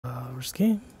Where's the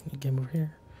game? Game over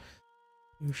here.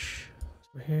 Whoosh.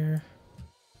 Over here.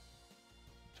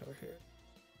 Over here.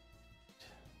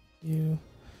 You.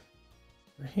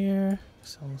 Over here.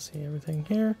 So I'll see everything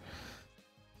here.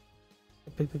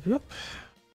 Up.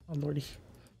 Oh lordy.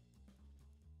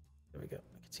 There we go.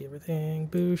 I can see everything.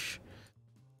 Boosh.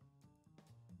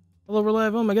 Hello, we're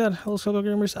live. Oh my god. Hello, Skullgirls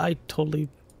Gamers. I totally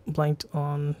blanked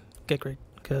on Get Great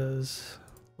because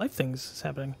life things is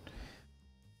happening.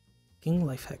 King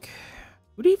life hack.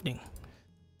 Good evening.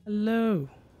 Hello.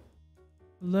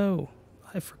 Hello.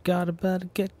 I forgot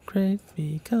about Get Great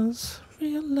because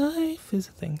real life is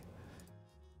a thing.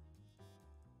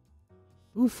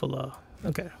 Oofala.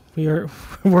 Okay, we're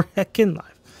heckin'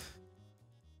 live.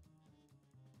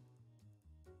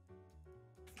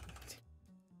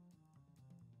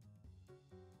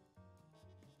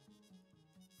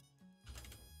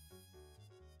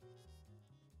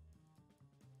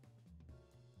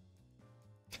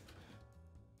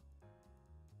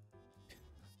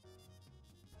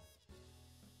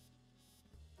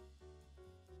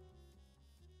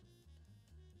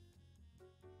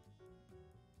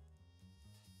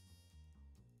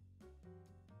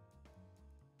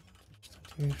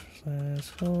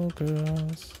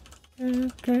 Skullgirls Get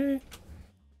Gr8.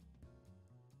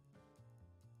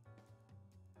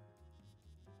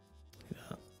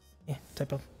 Yeah,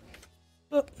 typo.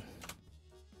 Oh.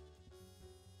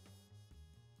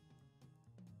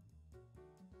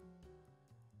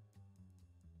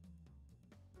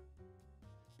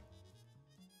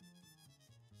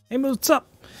 Hey, what's up?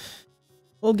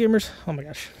 Old gamers. Oh my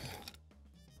gosh.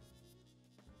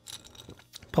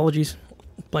 Apologies.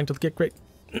 Blanked with Get Great.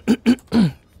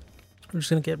 We're just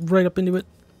gonna get right up into it.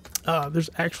 There's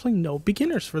actually no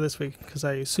beginners for this week because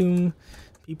I assume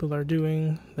people are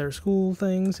doing their school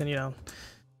things and, you know,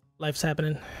 life's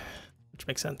happening, which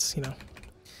makes sense, you know.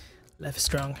 Life is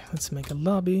strong. Let's make a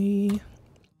lobby.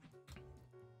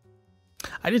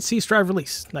 I did see Strive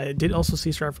release. I did also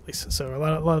see Strive release, so a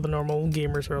lot of the normal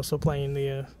gamers are also playing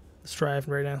the Strive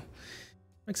right now.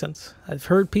 Makes sense. I've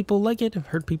heard people like it. I've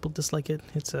heard people dislike it.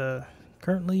 It's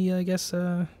currently, I guess,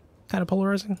 kind of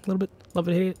polarizing a little bit. Love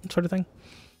it, hate it, sort of thing.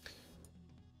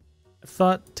 I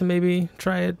thought to maybe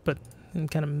try it, but I'm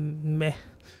kind of meh.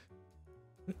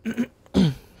 You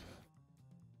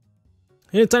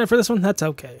didn't sign up for this one? That's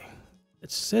okay.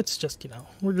 It's just, you know,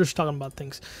 we're just talking about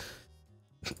things.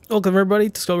 Welcome everybody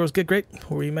to Skullgirls Get Gr8,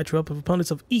 where we match you up with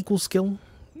opponents of equal skill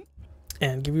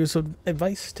and give you some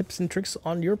advice, tips, and tricks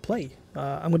on your play.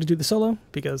 I'm going to do the solo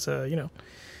because, you know,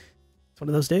 it's one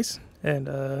of those days, and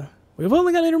we've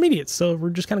only got intermediates, so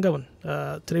we're just kind of going.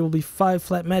 Today will be 5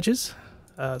 flat matches.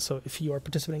 So if you are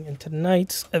participating in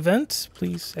tonight's event,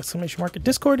 please !at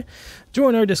Discord.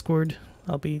 Join our Discord.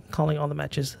 I'll be calling all the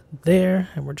matches there,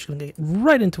 and we're just going to get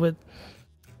right into it.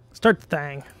 Start the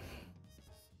thing.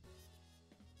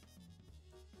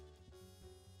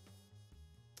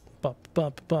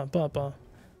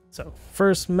 So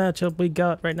first matchup we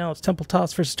got right now is Temple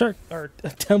Toss versus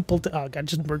Temple. Oh god,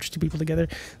 just merged 2 people together.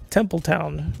 Temple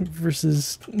Town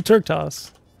versus Turk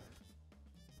Toss.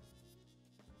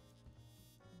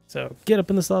 So get up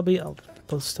in this lobby. I'll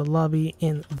post the lobby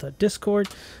in the Discord.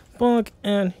 Bonk,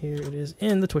 and here it is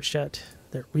in the Twitch chat.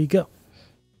 There we go.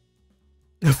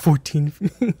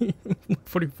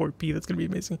 44p. That's gonna be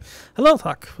amazing. Hello,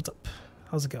 Hawk. What's up?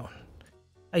 How's it going?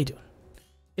 How you doing?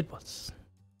 It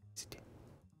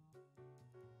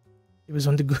was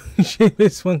on the Google. It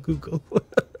was on Google.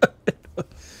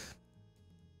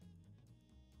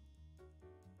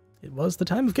 It was the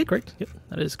time of Get Great. Yep,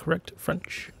 that is correct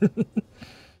French.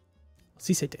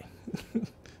 Si c'était.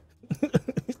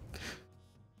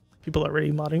 People are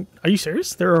already modding. Are you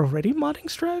serious? They're already modding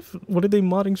Strive? What are they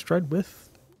modding Strive with?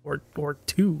 Or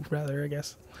to, rather, I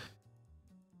guess.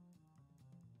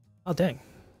 Oh, dang.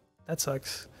 That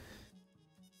sucks.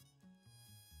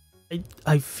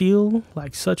 I feel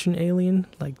like such an alien.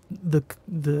 Like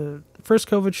the first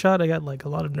COVID shot, I got like a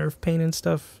lot of nerve pain and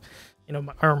stuff. You know,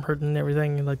 my arm hurting and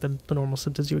everything, and like the normal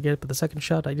symptoms you would get. But the second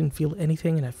shot, I didn't feel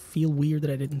anything, and I feel weird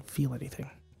that I didn't feel anything.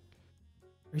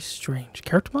 Very strange.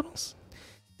 Character models?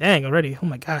 Dang, already. Oh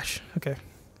my gosh. Okay.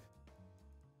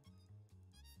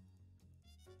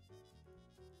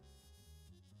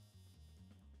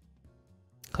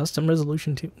 Custom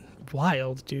resolution too.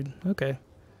 Wild, dude. Okay.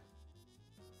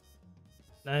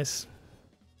 Nice.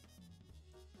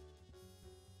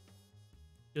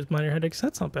 Just minor headaches.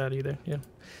 That's not bad either. Yeah.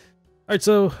 Alright,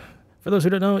 so for those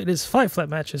who don't know, it is 5 flat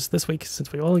matches this week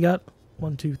since we only got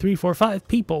 1, 2, 3, 4, 5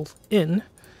 people in.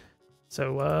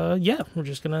 So, yeah, we're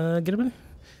just gonna get them in.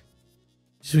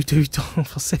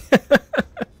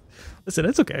 Listen,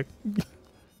 it's okay.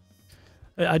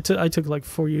 I took like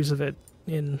 4 years of it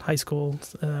in high school,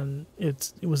 and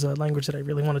it was a language that I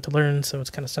really wanted to learn, so it's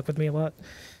kind of stuck with me a lot.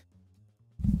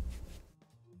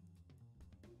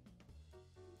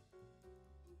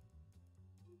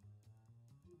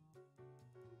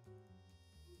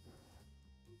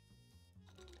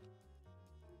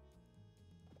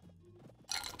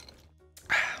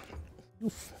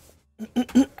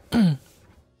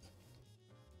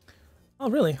 Oh,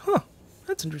 really? Huh.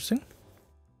 That's interesting.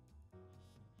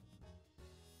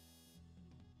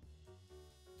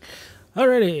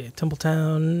 Alrighty,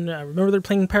 Templetown. I remember they're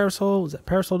playing Parasol. Was that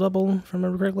Parasol double, if I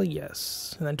remember correctly?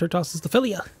 Yes. And then Turtos is the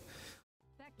Philia.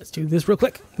 Let's do this real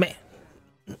quick. Man.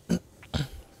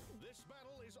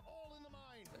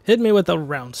 Hit me with a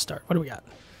round start. What do we got?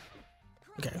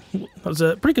 Okay, that was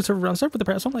a pretty conservative round start with the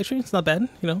Parasol, actually. It's not bad,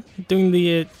 you know. Doing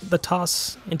the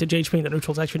toss into JHP and the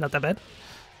neutral is actually not that bad.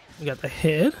 We got the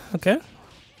hit, okay.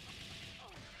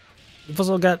 We've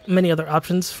also got many other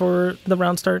options for the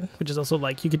round start, which is also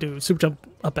like you could do super jump,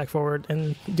 up, back, forward,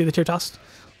 and do the tier toss.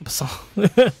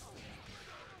 I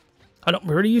don't.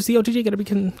 We already used the OTG. Gotta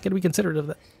be considerate of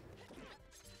that.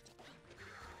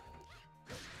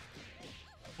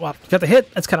 Wow, got the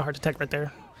hit. That's kind of hard to tech right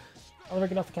there. I'll never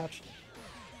get off the couch.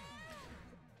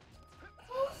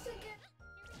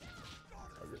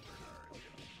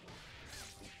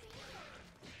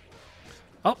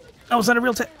 Oh, that was not a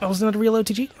real that was not a real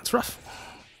OTG. That's rough.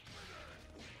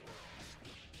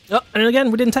 Oh, and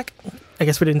again, we didn't tech. I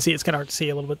guess we didn't see. It's kind of hard to see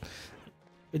a little bit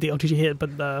with the OTG hit,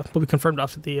 but we confirmed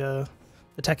after the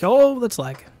tech. Oh, that's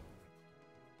lag.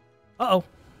 Uh-oh.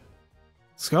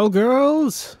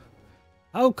 Skullgirls.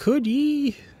 How could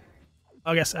ye?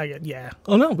 I guess, yeah.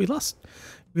 Oh no, we lost.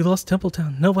 We lost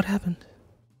Templetown. No, what happened?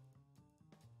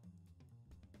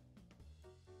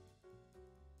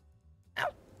 Ow.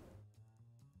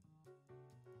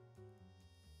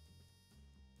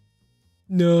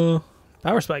 No.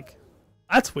 Power spike.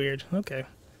 That's weird. Okay.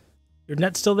 Your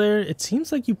net's still there. It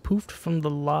seems like you poofed from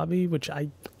the lobby, which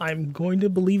I'm going to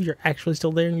believe you're actually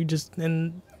still there and you just,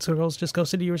 and Circles just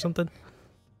ghosted you or something.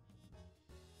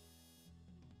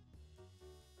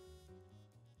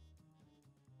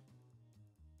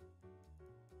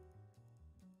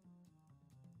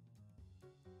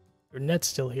 Your net's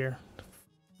still here.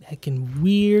 Heckin'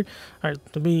 weird. Alright,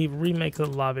 let me remake the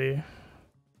lobby.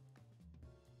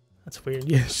 That's weird.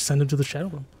 Yeah, just send him to the shadow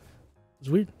room. It's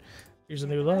weird. Here's a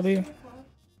new lobby.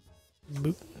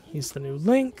 Boop. Here's the new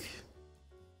link.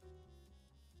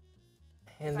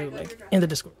 And new link in the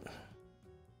Discord.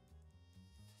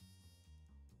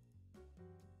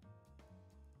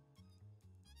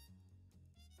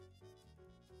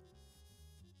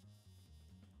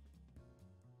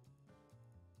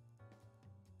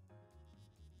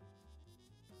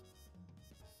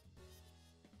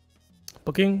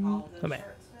 Booking. Oh man.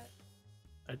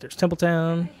 Alright, there's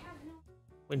Templetown.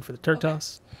 Waiting for the turret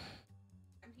toss.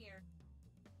 I'm here.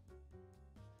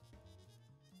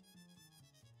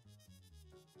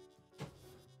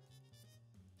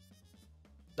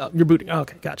 Oh, you're booting. Oh,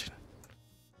 okay, gotcha.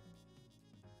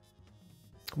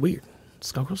 Weird.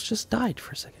 Skullgirls just died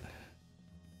for a second.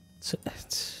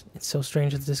 It's so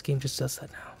strange that this game just does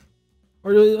that now.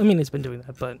 Or, I mean, it's been doing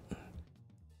that, but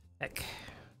heck.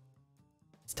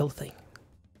 It's still a thing.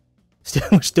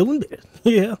 We're still in bed.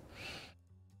 Yeah.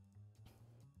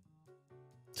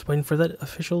 Just waiting for that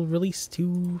official release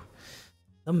to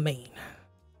the main.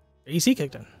 EC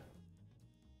kicked in.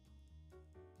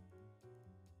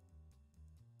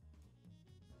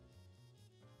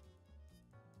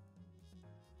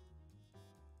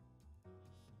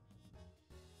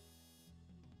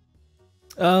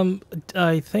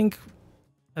 I think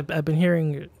I've been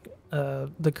hearing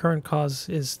the current cause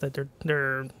is that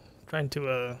they're trying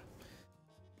to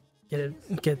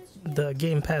get the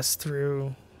Game Pass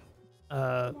through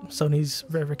Sony's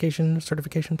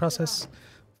certification process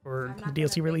for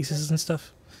DLC releases and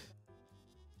stuff.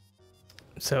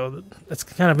 So that's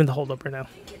kind of been the holdup right now.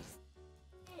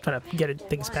 Trying to get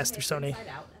things passed through Sony.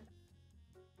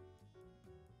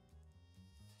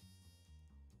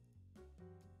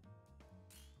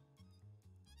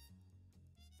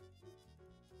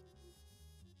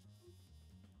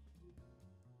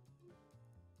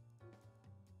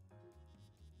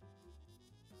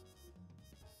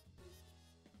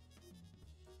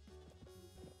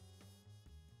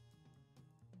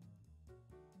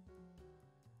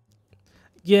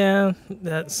 Yeah,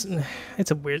 it's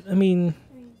a weird. I mean,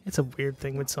 it's a weird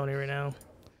thing with Sony right now.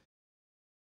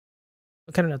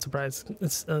 I'm kind of not surprised.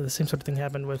 It's the same sort of thing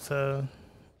happened with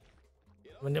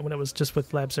when it was just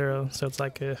with Lab Zero. So it's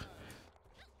like,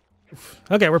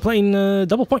 okay, we're playing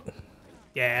double point.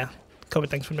 Yeah, COVID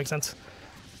things would make sense.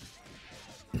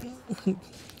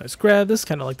 Nice grab. This is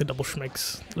kind of like the double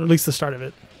schmicks, or at least the start of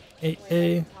it.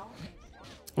 A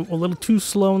little too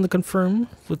slow in the confirm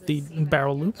with the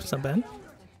barrel loop. It's not bad.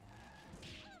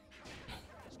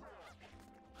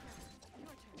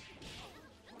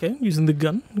 Okay, using the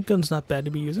gun. The gun's not bad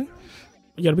to be using.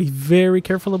 You gotta be very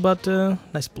careful about,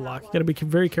 nice block. You gotta be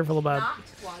very careful about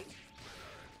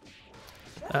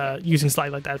using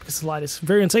slide like that, because slide is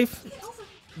very unsafe.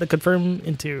 The confirm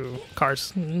into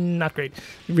cars, not great.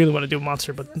 You really want to do a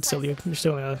monster, but still, you're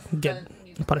still gonna get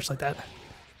punished like that.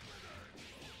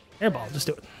 Airball, just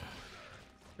do it.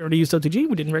 We already used OTG,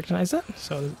 we didn't recognize that,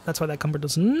 so that's why that combo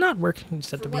does not work. You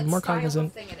just have to be more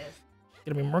cognizant.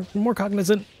 You gotta be more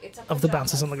cognizant of the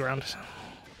bounces on the ground.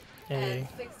 Hey.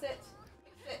 Fix it.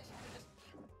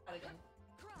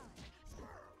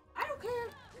 I don't care.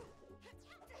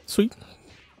 Sweet.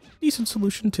 Decent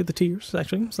solution to the tears,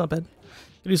 actually. It's not bad.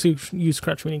 You just use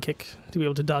crouch medium kick to be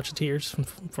able to dodge the tears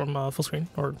from full screen,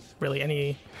 or really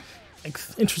any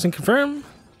interesting confirm,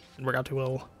 and work out too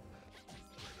well.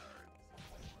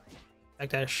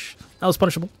 Backdash. That was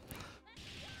punishable.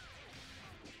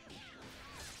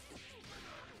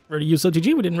 Already used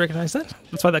OTG, we didn't recognize that.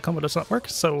 That's why that combo does not work,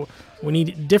 so we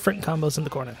need different combos in the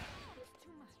corner.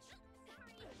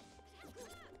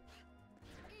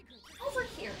 Over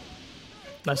here.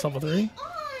 Nice level 3.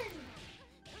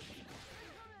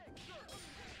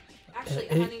 Actually,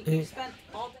 honey, you spent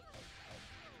all day.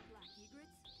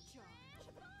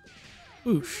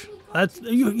 Oosh. That's,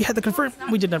 you had to confirm.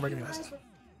 We did not recognize it.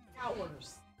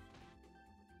 Hours.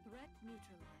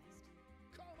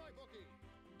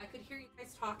 I could hear you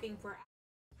guys talking for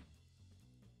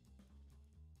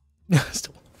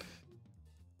Still.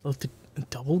 Oh, the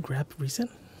double grab reset?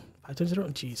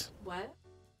 5-0? Jeez. what?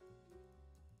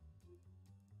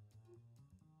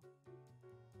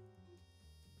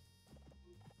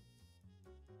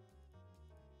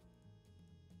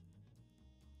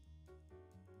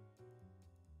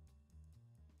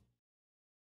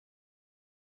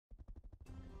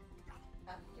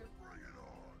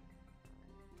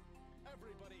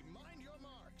 Everybody mind your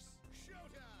marks.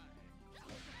 Showtime.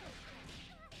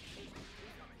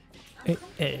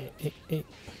 Hey.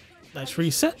 Nice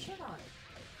reset.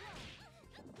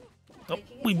 Oh,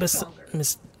 we missed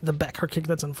the back hard kick.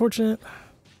 That's unfortunate.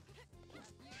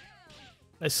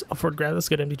 Nice upward grab. That's a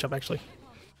good empty jump, actually.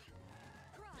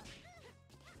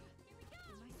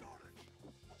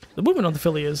 The movement on the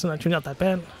Philly is actually not that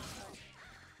bad.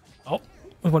 Oh,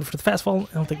 we went for the fast fall.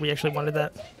 I don't think we actually wanted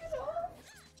that.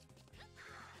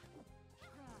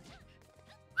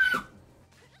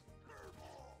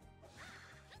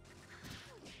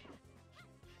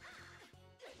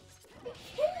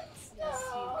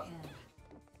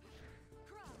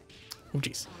 Oh,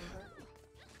 jeez.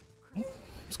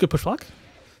 It's a good push block.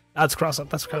 That's cross up.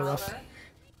 That's kind of rough.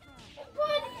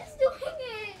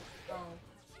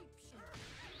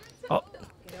 Oh,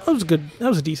 that was good. That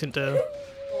was a decent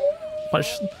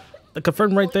push. The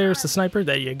confirm right there is the sniper.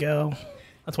 There you go.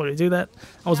 That's why we do that.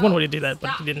 I was one way to do that,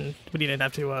 but we didn't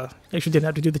have to. Actually, didn't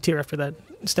have to do the tier after that.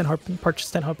 Stenhard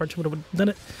Parch would have done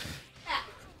it.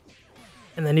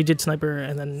 And then he did sniper,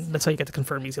 and then that's how you get to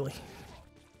confirm easily.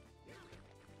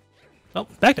 Oh,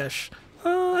 backdash.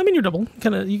 I mean, you're double.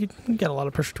 You get a lot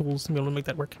of pressure tools to be able to make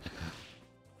that work.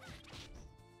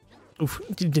 Oof,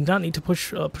 you did not need to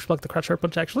push block the crouch hard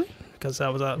punch, actually, because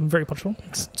that was very punchable.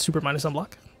 It's super minus on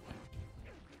block.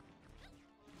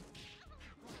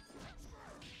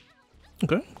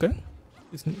 Okay.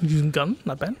 Using gun,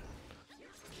 not bad.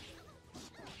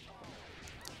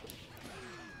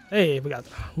 Hey, we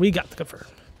got the confirm.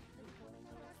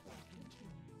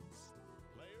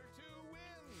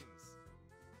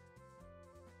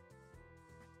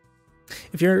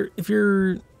 If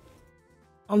you're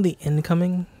on the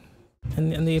incoming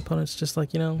and the opponent's just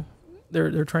like, you know,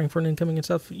 they're trying for an incoming and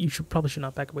stuff, you probably should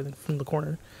not back away from the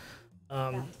corner.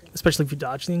 Especially if you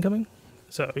dodge the incoming.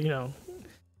 So, you know,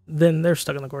 then they're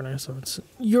stuck in the corner, so it's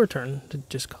your turn to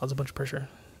just cause a bunch of pressure.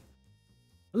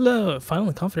 Hello,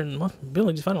 finally confident in my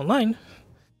ability to find online.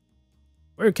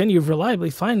 Where can you reliably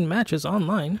find matches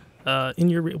online? In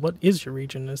your what is your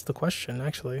region is the question,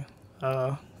 actually.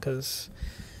 Because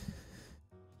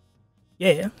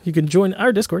yeah, you can join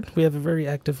our Discord. We have a very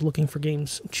active looking for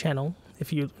games channel.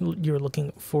 If you're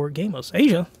looking for Gamos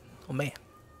Asia, oh man.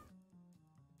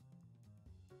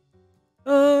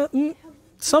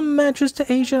 Some matches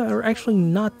to Asia are actually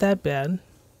not that bad.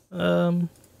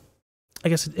 I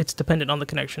guess it's dependent on the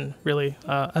connection, really.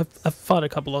 I've fought a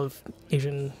couple of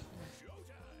Asian.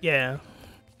 Yeah,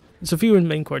 there's a few in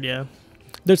main court. Yeah,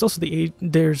 there's also the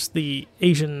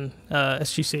Asian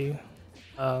SGC.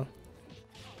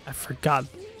 I forgot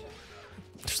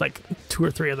There's like 2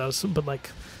 or 3 of those, but like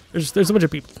there's a bunch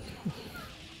of people.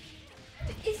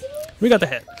 We got the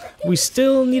hit. We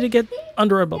still need to get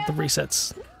under our belt the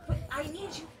resets. But I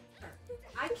need you.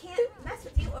 I can't mess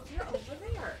with you if you're over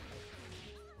there.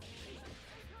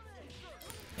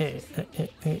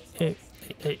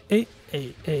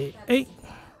 Hey.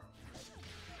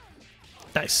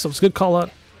 Nice. So it's a good call out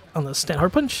on the stand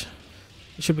hard punch.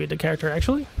 It should be a dead character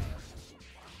actually.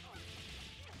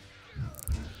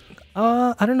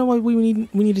 I don't know why we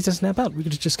needed to snap out. We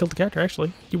could have just killed the character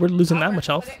actually. You were losing that much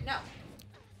health. No.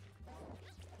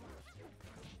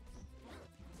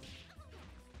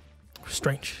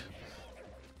 Strange.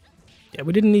 Yeah,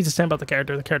 we didn't need to stamp out the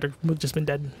character. The character would have just been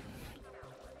dead.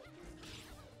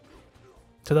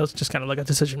 So that was just kind of like a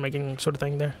decision-making sort of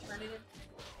thing there.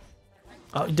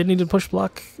 Oh, you didn't need to push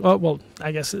block. Oh, well,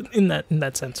 I guess in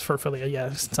that sense for Philia, yeah,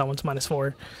 since that one's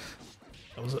 -4.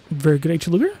 That was a very good H.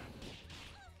 Luger.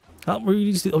 Oh, we're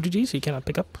using the OGG, so you cannot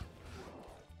pick up.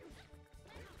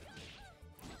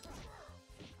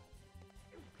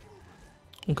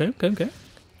 Okay.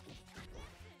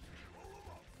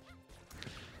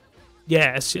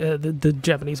 Yes, the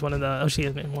Japanese one and the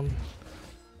Oceanian one.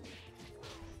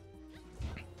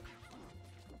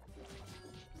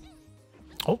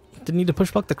 Oh, didn't need to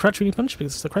push block the crouch weenie punch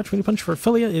because the crouch weenie punch for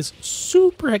Philia is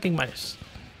super hecking minus.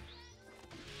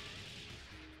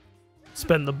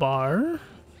 Spend the bar.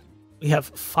 We have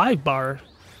 5 bar.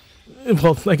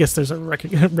 Well, I guess there's a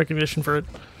recognition for it.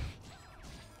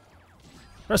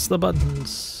 Press the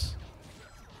buttons.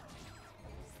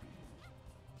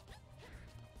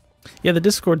 Yeah, the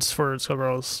discords for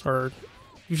Skullgirls are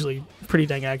usually pretty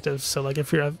dang active. So like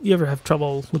if you ever have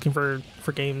trouble looking for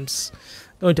games,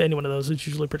 going to any one of those is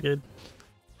usually pretty good.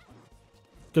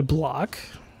 Good block.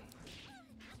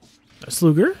 Nice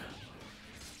Luger.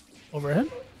 Overhead.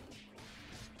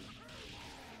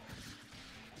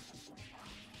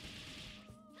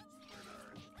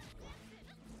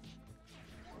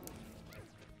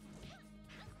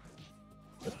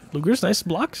 Luger's nice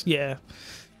blocks, yeah.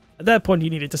 At that point, you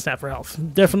needed to snap for health.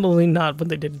 Definitely not when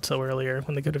they did it so earlier,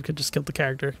 when they could have just killed the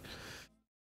character.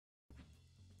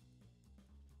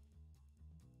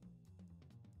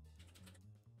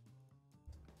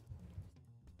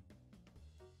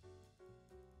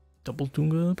 Double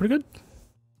Tunga, pretty good.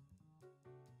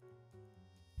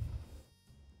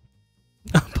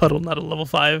 Puddle, not a level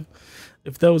 5.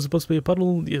 If that was supposed to be a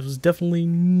puddle, it was definitely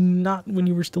not when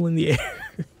you were still in the air.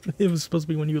 It was supposed to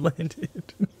be when you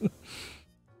landed.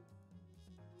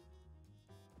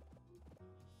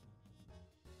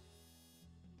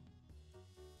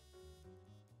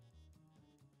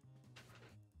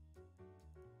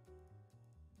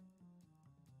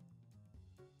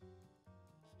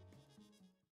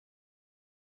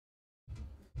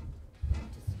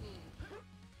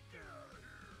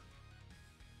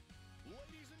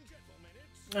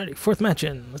 Alrighty, 4th match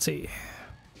in. Let's see.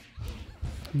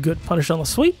 Good punish on the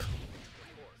sweep.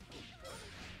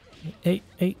 8.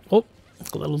 Oh,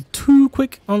 a little too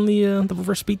quick on the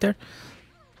reverse beat there.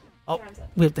 Oh,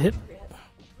 we have to hit.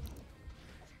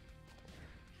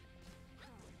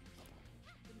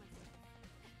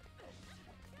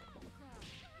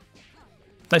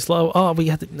 Nice low. Oh, we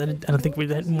had to. I don't think we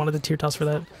wanted the tier toss for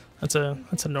that. That's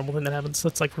a normal thing that happens.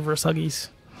 That's like reverse huggies.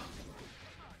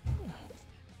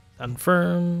 Down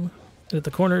firm. At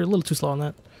the corner, a little too slow on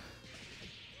that.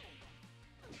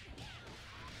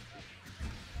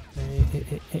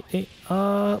 Hey.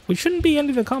 We shouldn't be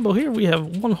ending the combo here. We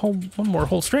have one more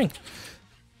whole string.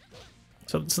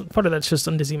 So part of that's just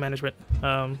undizzy management.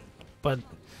 But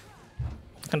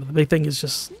kind of the big thing is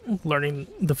just learning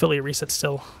the Philia reset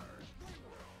still.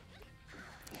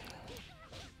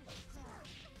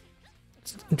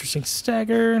 It's an interesting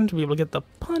stagger to be able to get the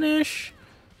punish.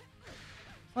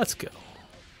 Let's go.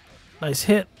 Nice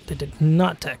hit. They did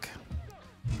not tech.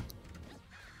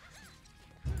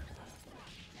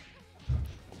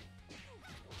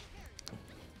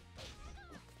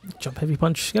 Jump heavy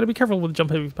punch. You gotta be careful with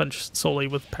jump heavy punch solely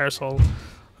with parasol,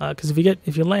 because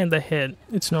if you land the hit,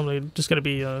 it's normally just gonna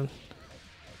be a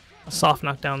soft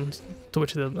knockdown to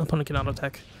which the opponent can auto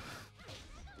tech.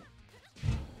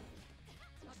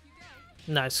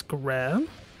 Nice grab.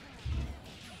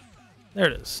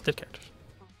 There it is. Dead characters.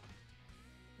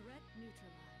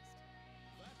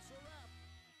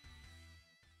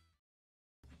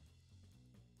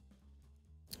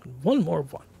 One more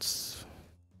once.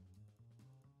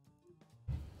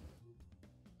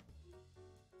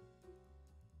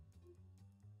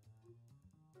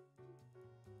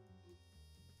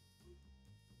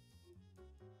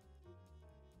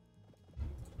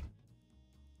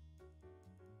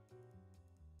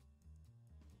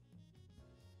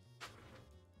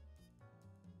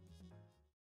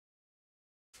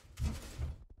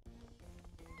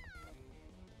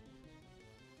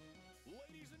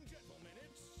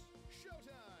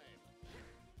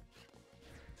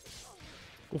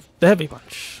 Oof, the heavy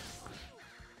punch.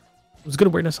 It was good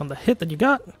awareness on the hit that you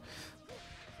got.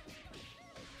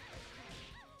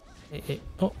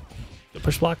 Oh, the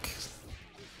push block.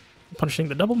 Punishing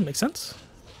the double makes sense.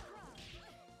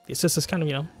 The assist is kind of,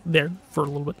 you know, there for a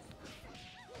little bit.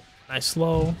 Nice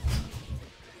slow.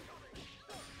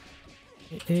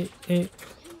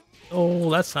 Oh,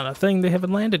 that's not a thing. They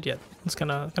haven't landed yet. It's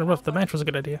kind of rough. The match was a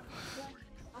good idea.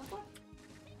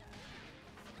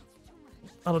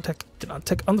 Auto tech did not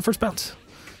tech on the first bounce.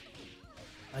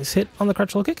 Nice hit on the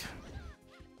crouch low kick.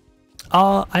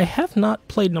 I have not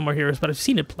played No More Heroes, but I've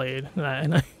seen it played,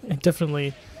 and it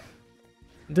definitely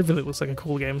looks like a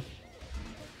cool game.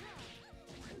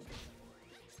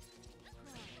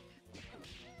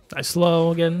 Nice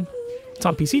slow again. It's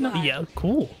on PC now. Yeah,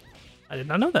 cool. I did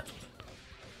not know that.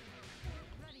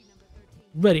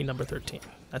 Ready number 13.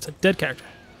 That's a dead character.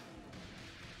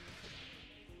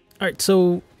 All right,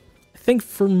 so I think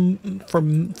for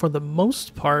the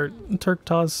most part, Turk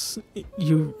Toss,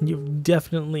 you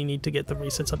definitely need to get the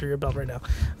resets under your belt right now.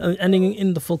 Ending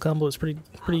in the full combo is pretty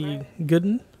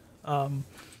good,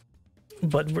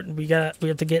 but we have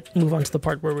to move on to the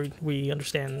part where we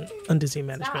understand undizzy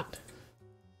management.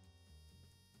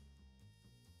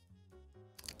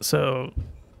 So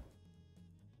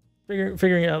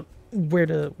figuring out where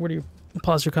do you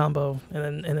pause your combo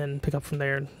and then pick up from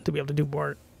there to be able to do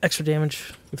more extra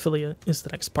damage. Ophelia is the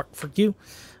next part for you.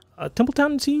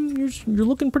 Templetown team, you're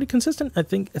looking pretty consistent. I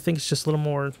think it's just a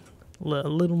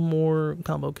little more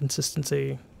combo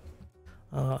consistency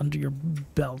under your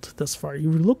belt thus far.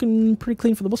 You're looking pretty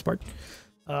clean for the most part.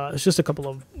 It's just a couple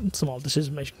of small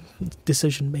decision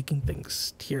making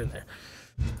things here and there.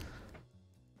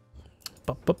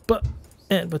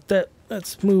 And with that,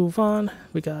 let's move on.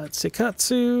 We got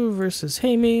Seikatsu versus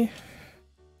Heimi.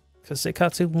 Because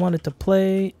Seikatsu wanted to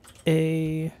play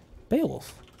a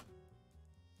Beowulf.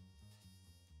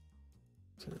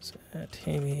 So it's at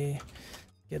Heimi.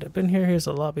 Get up in here. Here's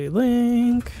a lobby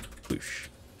link. Boosh.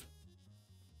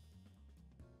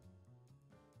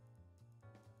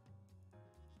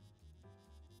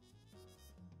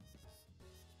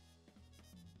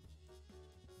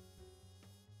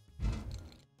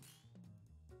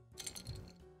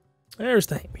 There's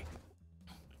the Heimi.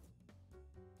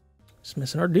 Just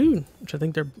missing our dude, which I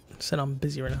think they're set on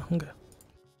busy right now. Okay.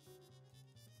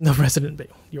 The resident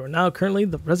Bale. You are now currently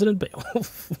the resident Bale.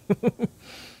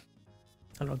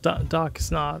 I don't know. Doc is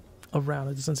not around.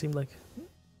 It doesn't seem like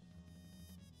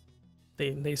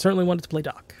they certainly wanted to play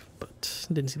Doc, but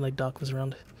it didn't seem like Doc was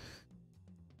around.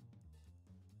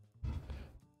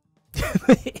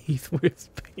 Eighth with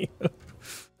Bale.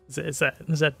 Is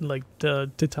that like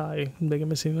to tie Mega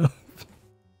Messina?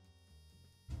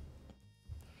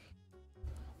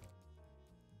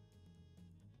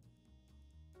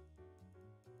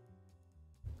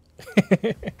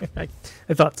 I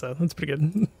thought so. That's pretty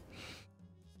good.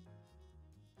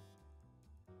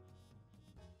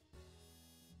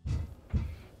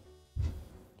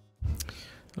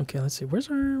 Okay, let's see. Where's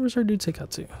our dude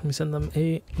Seikatsu? Let me send them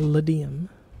a Ladium.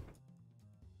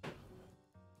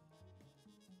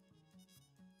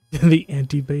 The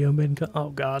anti-Bayomen. Oh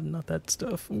god, not that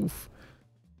stuff. Oof.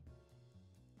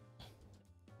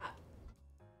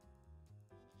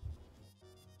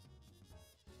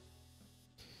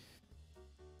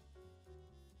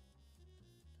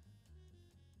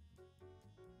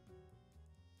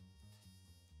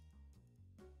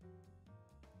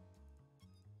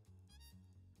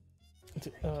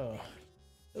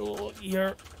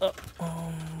 You're up.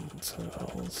 So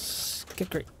let's get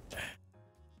great.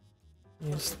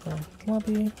 Use the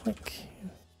lobby link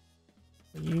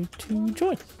for you to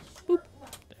join. Boop.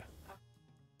 There.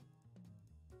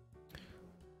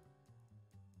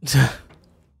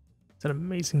 It's an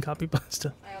amazing copy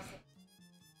pasta.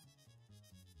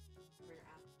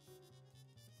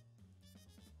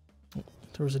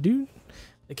 There was a dude.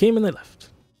 They came and they left.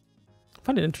 I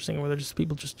find it interesting whether just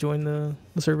people just join the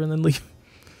server and then leave.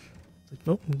 It's like,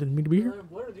 nope, didn't mean to be here.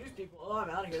 What are these people? Oh, I'm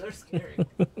out of here. They're scary.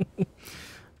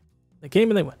 They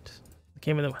came and they went. They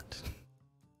came and they went.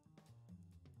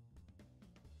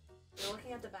 You're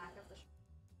looking at the back of the show.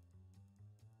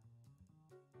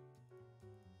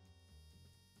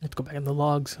 Let's go back in the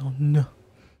logs. Oh no.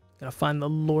 Gotta find the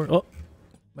lore. Oh,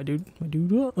 my dude.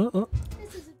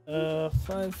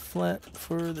 5 flat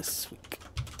for this week.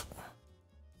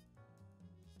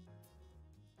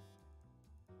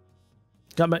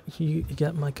 You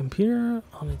got my computer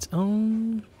on its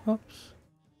own. Oops.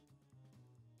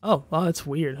 Oh, wow, that's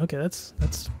weird. Okay, that's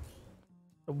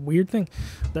a weird thing.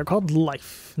 They're called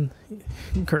Life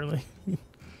currently.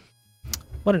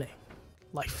 What a name.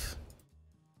 Life.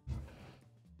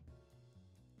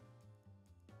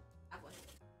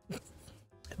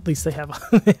 At least they have.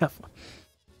 They have one.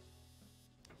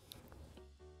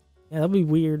 Yeah, that'd be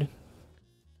weird.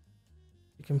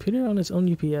 The computer on its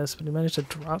own UPS, but he managed to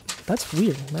drop. That's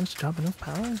weird. He managed to drop enough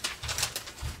power.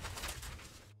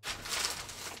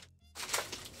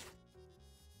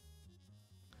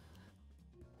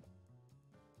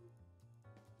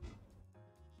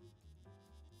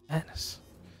 Madness.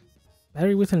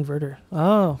 Battery with inverter.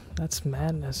 Oh, that's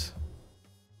madness.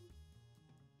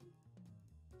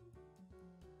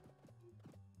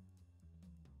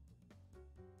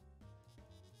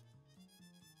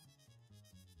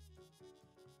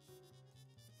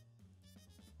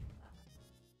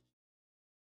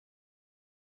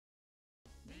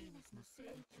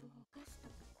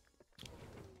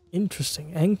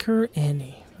 Interesting. Anchor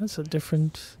Annie. That's a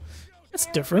different. That's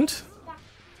different.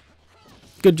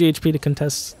 Good GHP to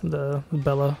contest the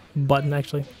Bella button,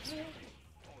 actually.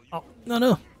 Oh,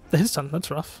 no. The hit stun.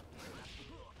 That's rough.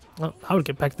 Well, I would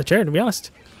get back to the chair, to be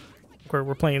honest.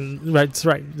 We're playing. Right, that's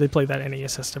right. They play that Annie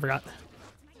assist. I forgot.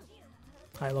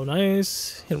 High, low,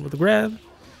 nice. Hit him with a grab.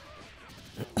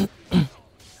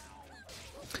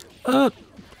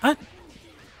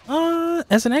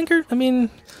 As an anchor, I mean,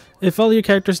 if all your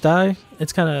characters die,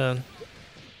 it's kind of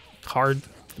hard.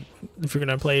 If you're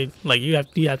gonna play, like, you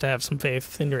have to have some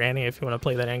faith in your Annie if you want to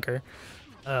play that anchor,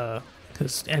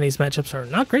 because Annie's matchups are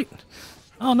not great.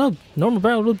 Oh no, normal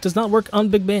barrel loop does not work on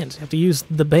big bands. You have to use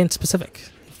the band specific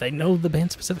if they know the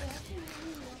band specific.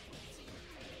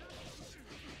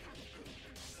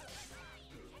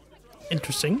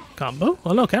 Interesting combo.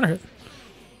 Oh no, counter hit.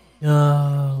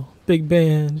 Oh, big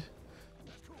band.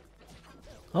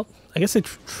 Oh, I guess they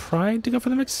tried to go for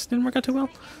the mix. Didn't work out too well.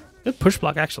 Good push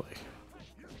block, actually.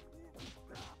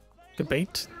 Good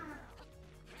bait.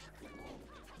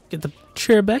 Get the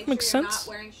chair back. Makes sense.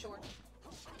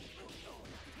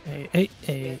 Hey.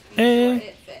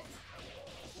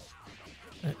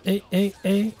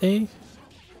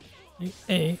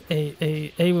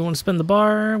 We want to spin the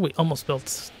bar. We almost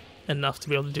built enough to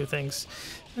be able to do things.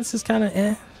 This is kind of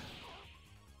eh.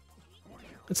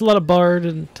 It's a lot of bar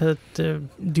to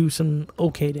do some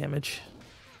okay damage.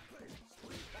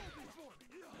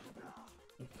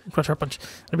 Crush our punch.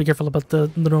 Gotta be careful about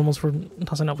the normals we're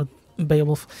tossing out with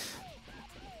Beowulf.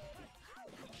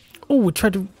 Oh, we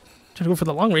tried to go for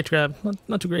the long range grab.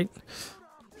 Not too great.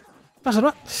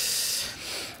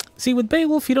 See, with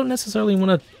Beowulf, you don't necessarily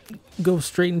want to go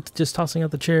straight into just tossing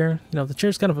out the chair. You know, the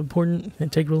chair's kind of important,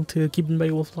 integral to keeping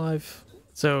Beowulf alive.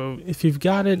 So if you've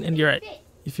got it and you're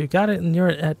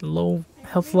at low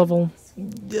health level,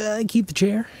 keep the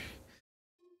chair.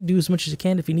 Do as much as you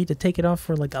can. If you need to take it off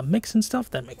for like a mix and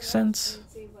stuff, that makes sense.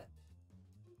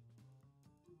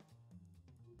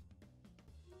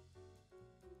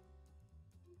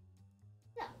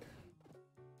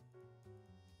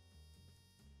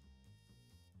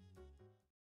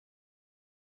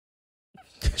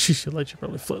 She should let you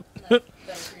probably flip.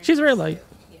 She's very light,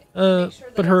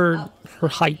 but her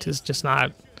height is just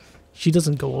not. She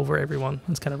doesn't go over everyone.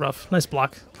 It's kind of rough. Nice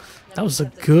block. That was a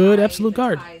good absolute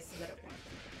guard.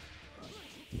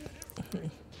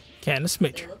 Candace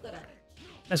Major.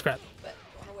 Nice grab.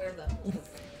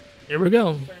 Here we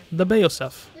go. The Bayo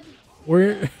stuff.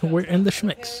 We're in the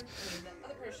schmicks.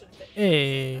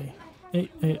 Hey.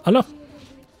 Oh no.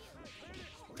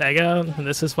 Tag out. And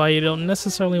this is why you don't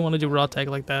necessarily want to do raw tag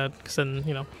like that, because then,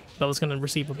 you know, Bella's gonna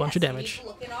receive a bunch of damage.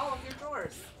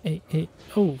 Hey.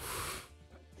 Oh.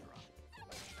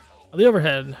 The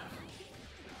overhead.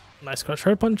 Nice crush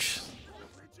hard punch.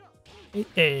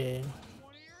 Hey.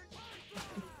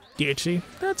 DHC.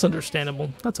 That's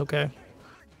understandable. That's okay.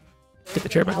 Get the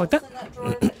chair back like that.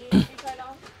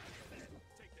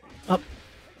 Up.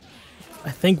 I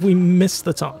think we missed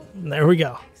the taunt. There we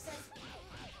go.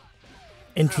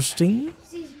 Interesting.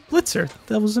 Blitzer.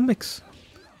 That was a mix.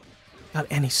 God,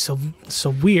 Annie's so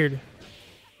weird.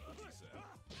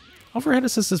 Overhead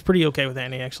assist is pretty okay with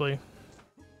Annie, actually.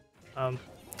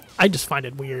 I just find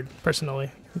it weird,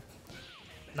 personally.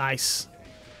 Nice.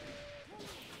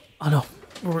 Oh no.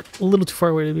 We're a little too far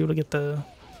away to be able to get the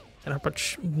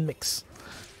punch mix.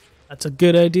 That's a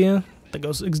good idea. That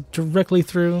goes directly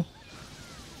through.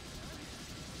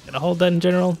 Gotta hold that in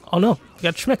general. Oh no, we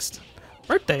got schmixed.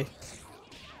 Birthday.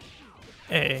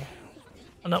 Hey.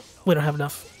 Oh no, we don't have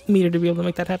enough meter to be able to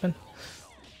make that happen.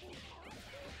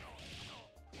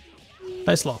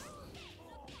 Nice low.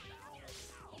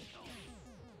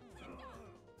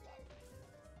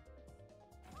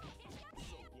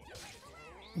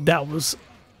 That was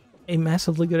a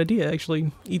massively good idea,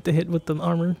 actually. Eat the hit with the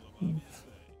armor.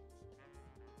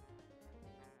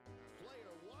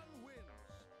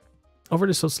 Over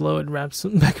is so slow it wraps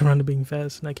back around to being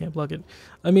fast, and I can't block it.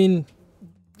 I mean,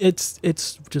 it's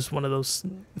just one of those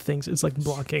things. It's like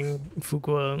blocking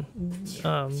Fuqua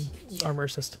armor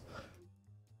assist.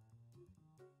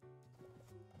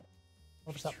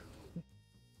 Overstop.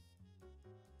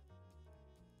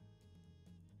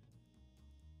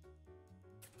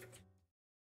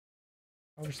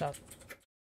 Overstop.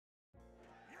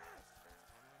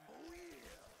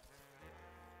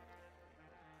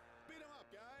 Beat 'em up,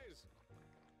 guys.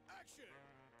 Action.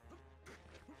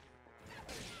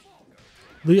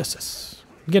 Lucius.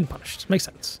 Getting punished. Makes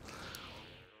sense.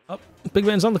 Oh, Big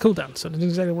Man's on the cooldown, so it didn't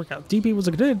exactly work out. DP was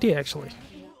a good idea, actually.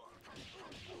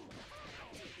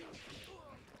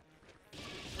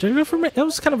 For me, it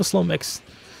was kind of a slow mix.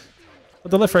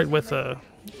 But the left right with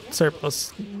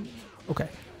surplus. Okay.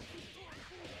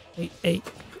 8.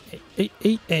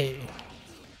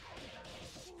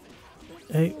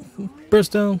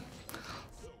 Burst down.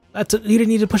 That's it. You didn't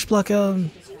need to push block.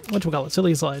 What do we call it?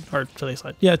 Silly slide or silly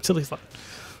slide? Yeah, silly slide.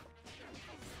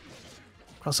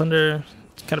 Cross under.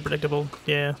 It's kind of predictable.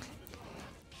 Yeah.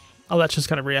 Oh, that's just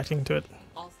kind of reacting to it.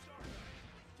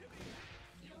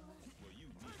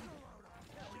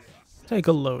 Take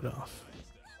a load off.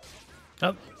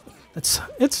 Oh, it's.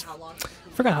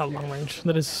 Forgot how long range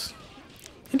that is.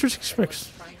 Interesting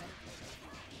tricks.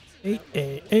 8.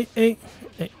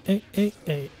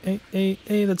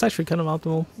 That's actually kind of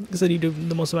optimal because then you do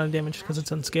the most amount of damage because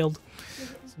it's unscaled.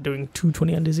 It's doing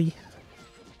 220 on Dizzy.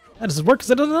 That doesn't work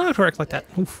because it doesn't auto-correct like that.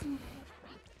 Oof.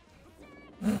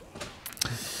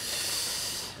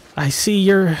 I see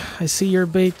your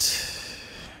bait.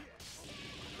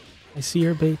 I see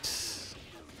your bait.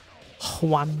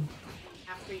 Juan.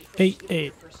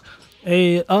 8.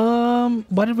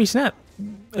 Why did we snap?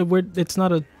 It's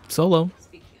not a solo.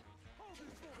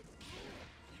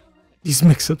 These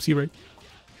mix-ups, you right?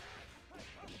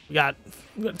 We got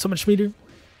so much meter.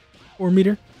 4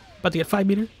 meter. About to get 5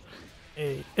 meter.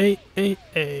 A.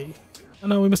 Oh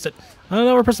no, we missed it. Oh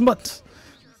no, we're pressing buttons.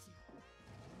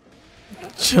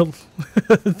 Chill.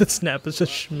 The snap is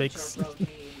just schmicks.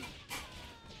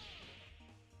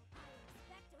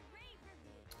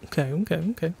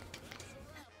 Okay.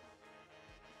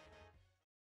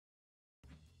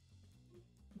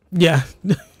 Yeah,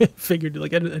 figured.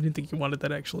 Like I didn't think you wanted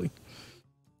that actually.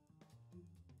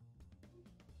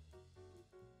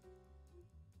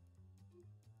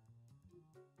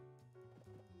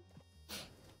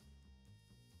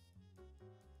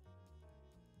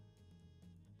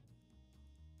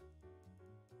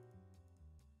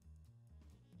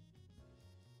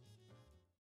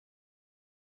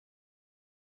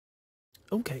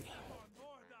 Okay.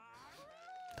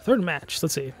 Third match.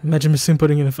 Let's see. Imagine missing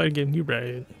putting in a fight game. You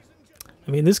right.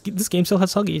 I mean, this game still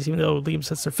has huggies, even though Liam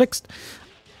says they're fixed.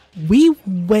 We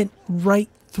went right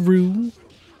through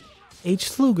H.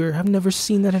 Fluger. I've never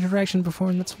seen that interaction before,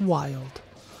 and that's wild.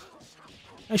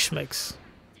 Nice schmicks.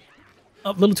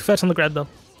 Oh, a little too fast on the grab, though.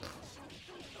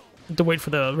 Have to wait for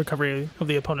the recovery of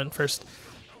the opponent first.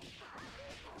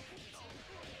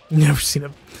 Never seen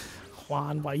him.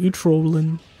 Juan, why you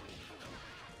trolling?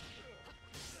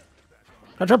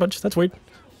 Try punch. That's weird.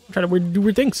 I'm trying to do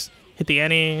weird things. Hit the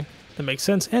Annie. That makes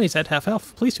sense. Annie's at half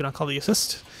health. Please do not call the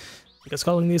assist, because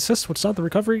calling the assist would stop the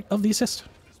recovery of the assist.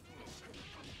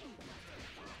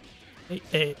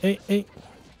 Hey.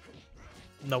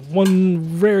 The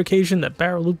one rare occasion that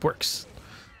barrel loop works.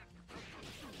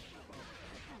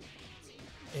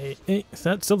 Hey.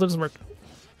 That still doesn't work.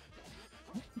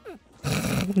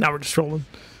 Now we're just trolling.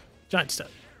 Giant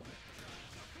step.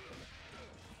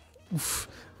 Oof.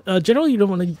 Generally, you don't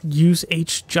want to use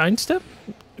H giant step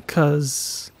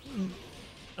because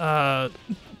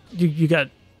you got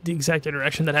the exact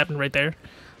interaction that happened right there.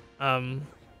 You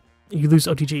lose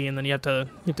OTG and then you have to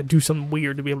do something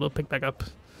weird to be able to pick back up.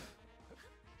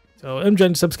 So M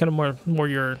giant step's kind of more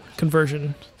your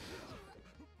conversion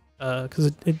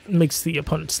because it makes the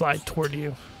opponent slide toward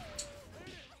you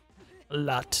a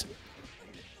lot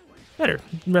better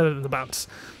rather than the bounce.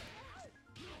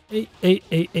 A.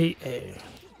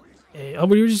 Oh,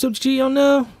 but you just OTG? Oh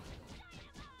no!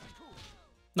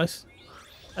 Nice.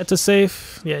 That's a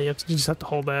safe. Yeah, you just have to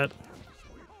hold that.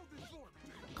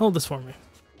 Hold this for me.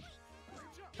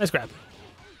 Nice grab.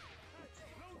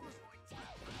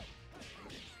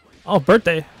 Oh,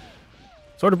 birthday.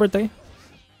 Sort of birthday. It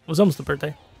was almost the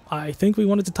birthday. I think we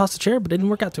wanted to toss the chair, but it didn't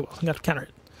work out too well. We got to counter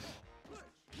it.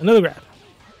 Another grab.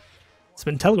 It's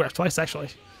been telegraphed twice,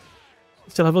 actually.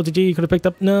 Still have OTG. You could have picked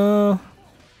up. No.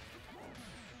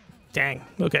 Dang.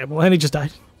 Okay, well, Annie just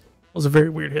died. That was a very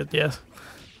weird hit, yeah.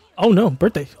 Oh no,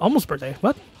 birthday. Almost birthday.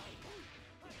 What?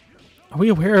 Are we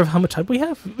aware of how much hype we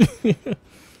have?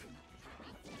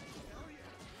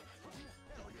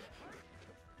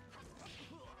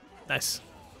 Nice.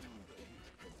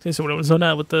 Okay, so when it was zone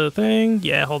out with the thing,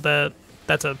 yeah, hold that.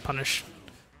 That's a punish.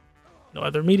 No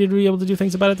other media to be able to do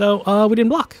things about it though. We didn't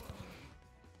block.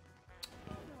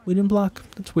 We didn't block.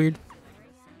 That's weird.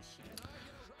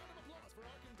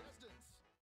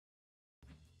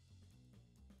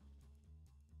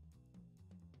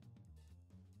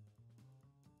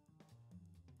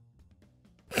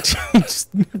 Just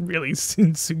really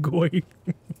Sugoi.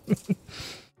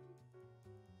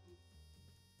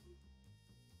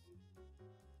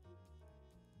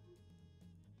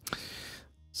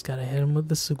 Just gotta hit him with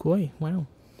the Sugoi. Wow.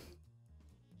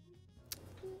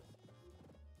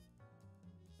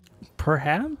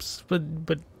 Perhaps, but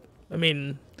I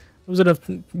mean, was it a?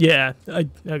 Yeah,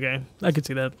 okay, I could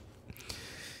see that.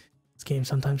 This game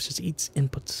sometimes just eats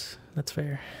inputs. That's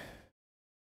fair.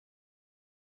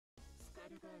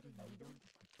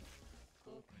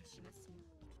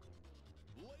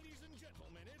 Ladies and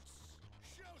gentlemen, it's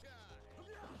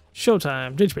showtime.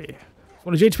 Showtime. JHP.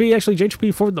 What does JHP actually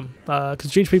JHP forward them?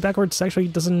 Because JHP backwards actually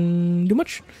doesn't do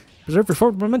much. Preserve your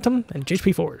forward momentum and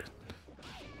JHP forward.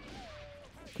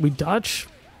 We dodge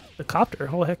the copter.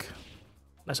 Oh heck!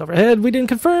 Nice overhead. We didn't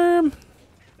confirm.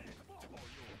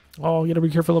 Oh, you gotta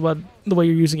be careful about the way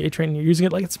you're using A-Train. You're using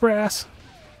it like it's brass.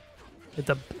 Hit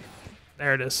the.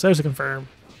 There it is. There's a confirm.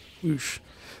 Whoosh.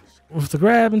 With the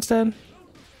grab instead.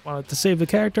 Wanted to save the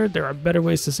character. There are better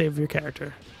ways to save your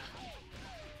character.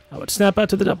 I would snap out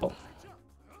to the double.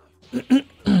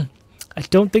 I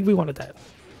don't think we wanted that.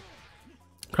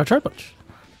 Crouch hard punch.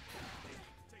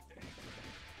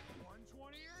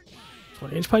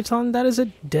 20-inch Python. That is a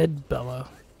dead Bella.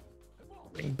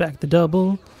 Bring back the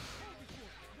double.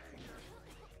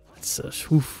 It's a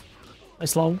swoof.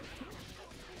 Nice low.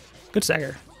 Good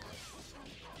stagger.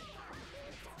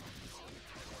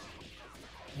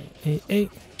 Hey.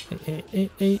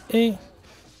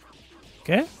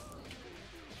 Okay.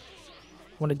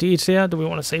 Want to DHC out? Do we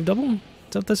want to save double? Is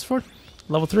that what this is for?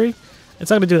 Level 3?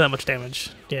 It's not gonna do that much damage.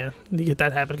 Yeah, you get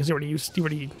that happen because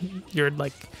you're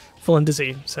like full and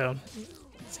dizzy. So,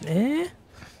 I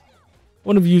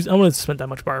wouldn't have spent that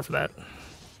much bar for that.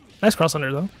 Nice cross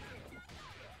under though.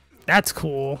 That's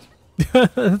cool.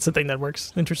 That's a thing that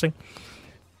works. Interesting.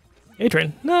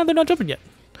 A-Train. No, they're not jumping yet.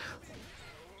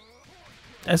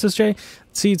 SSJ.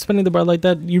 See, spending the bar like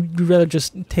that, you'd rather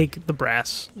just take the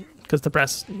brass because the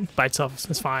brass by itself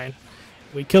is fine.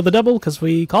 We kill the double because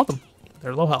we called them.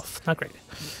 They're low health. Not great.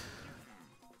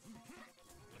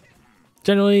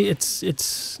 Generally,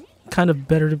 it's kind of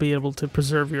better to be able to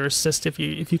preserve your assist if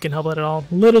you can help it at all.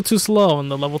 A little too slow on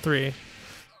the level 3.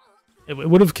 It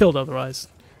would have killed otherwise.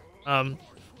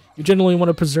 You generally want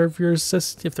to preserve your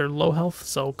assist if they're low health,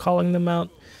 so calling them out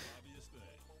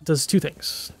does 2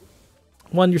 things.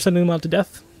 1, you're sending them out to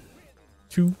death.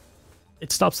 2,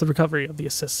 it stops the recovery of the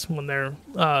assists when they're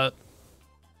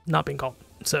not being called.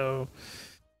 So,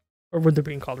 or when they're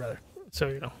being called rather. So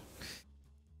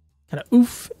kind of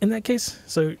oof in that case.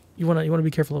 So you wanna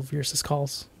be careful of your assist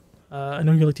calls. I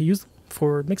know you like to use them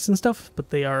for mix and stuff, but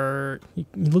they are. It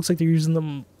looks like they're using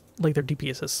them like they're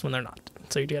DP assists when they're not.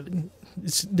 So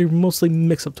they're mostly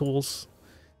mix-up tools.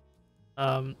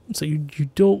 So you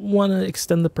don't want to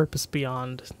extend the purpose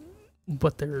beyond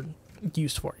what they're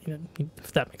used for.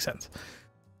 If that makes sense.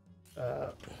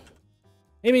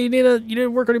 Maybe you need to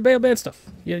work on your bail band stuff.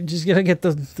 You just gotta get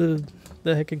the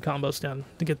heckin' combos down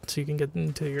so you can get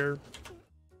into your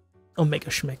Omega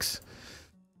Schmicks.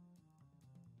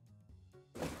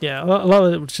 Yeah, a lot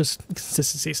of it was just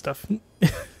consistency stuff.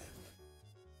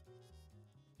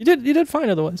 You did fine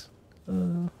otherwise.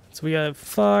 So we have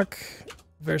fuck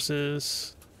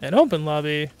versus an open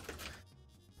lobby.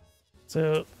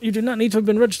 So you do not need to have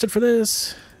been registered for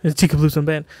this. Tika Blue's on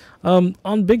ban.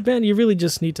 On Big Ban, you really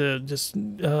just need to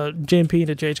JMP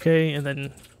to JHK, and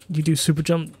then you do super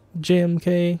jump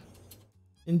JMK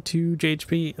into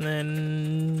JHP, and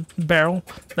then barrel.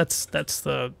 That's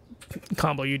the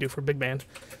combo you do for Big Ban.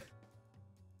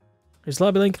 Here's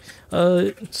lobby link.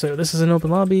 So this is an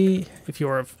open lobby. If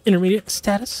you're of intermediate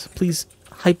status, please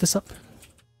hype this up.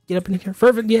 Get up in here.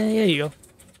 Fervent. Yeah, you go.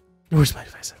 Where's my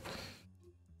device?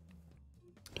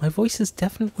 My voice is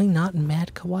definitely not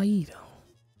mad kawaii though.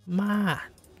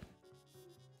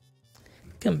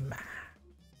 Come on.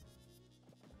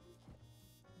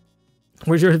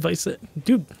 Where's your advice at?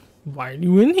 Dude, why are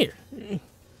you in here?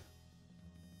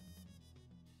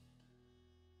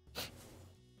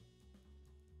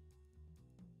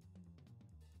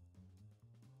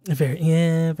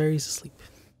 Very asleep.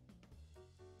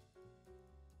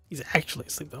 He's actually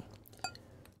asleep though.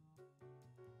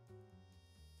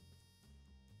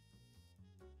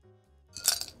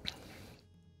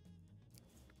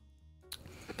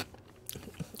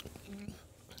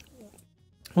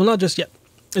 Well, not just yet.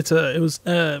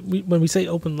 When we say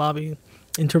open lobby,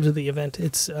 in terms of the event,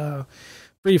 it's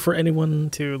free for anyone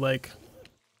to, like,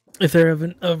 if they're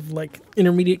of like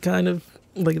intermediate kind of,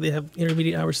 like they have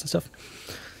intermediate hours and stuff,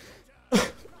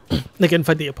 they can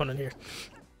fight the opponent here.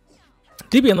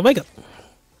 DB on the wake up.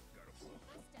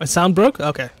 My sound broke?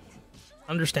 Okay.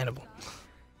 Understandable.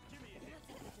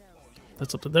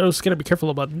 That's up to those. Gotta be careful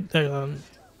about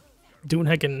doing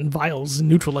heckin' vials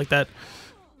neutral like that.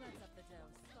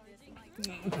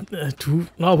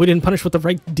 No, we didn't punish with the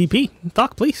right DP.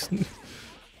 Doc, please.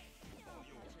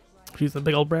 Use the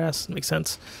big old brass. Makes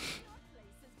sense.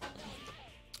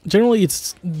 Generally,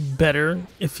 it's better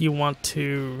if you want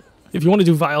to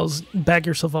do vials, back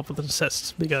yourself up with an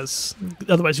assist, because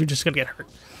otherwise you're just gonna get hurt.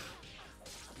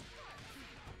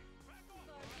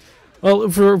 Well,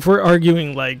 if we're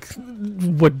arguing like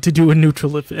what to do in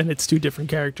neutral and it's two different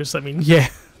characters, I mean, yeah.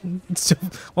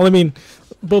 Well, I mean,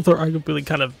 both are arguably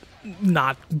kind of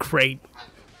not great.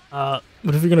 But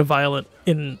if you're gonna vial it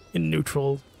in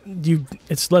neutral,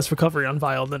 it's less recovery on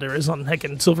vial than there is on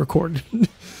heckin' silver cord.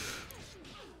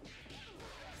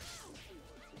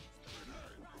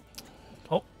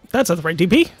 Oh, that's not the right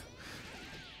DP.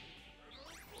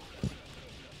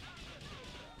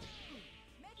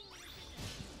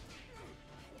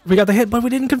 We got the hit, but we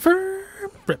didn't confirm.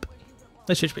 Rip.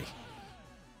 That's HP.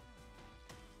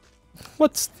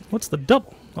 What's the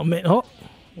double? Oh man! Oh,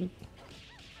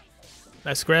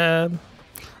 nice grab.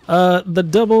 The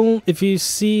double. If you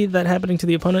see that happening to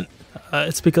the opponent,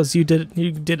 it's because you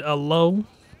did a low.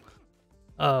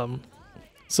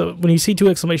 So when you see 2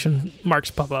 exclamation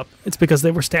marks pop up, it's because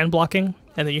they were stand blocking,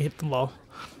 and then you hit them low.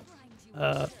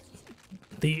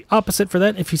 The opposite for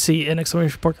that, if you see an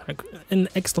exclamation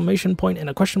point and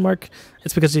a question mark,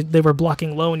 it's because they were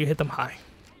blocking low and you hit them high.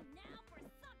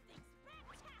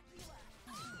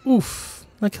 Oof.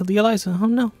 I killed the Eliza. Oh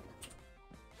no.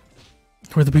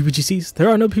 Where are the PPGCs? There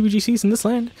are no PPGCs in this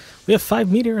land. We have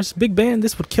 5 meteors. Big Band.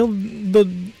 This would kill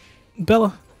the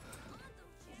Bella.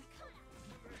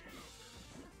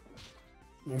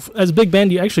 Oof. As Big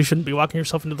Band, you actually shouldn't be walking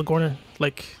yourself into the corner.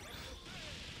 Like,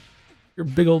 you're a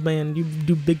big old man. You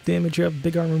do big damage. You have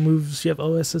big armor moves. You have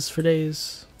OSs for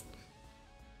days.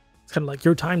 It's kind of like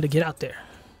your time to get out there.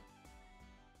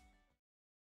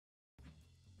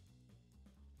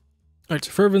 Alright,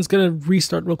 so Fervent's gonna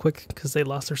restart real quick because they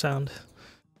lost their sound.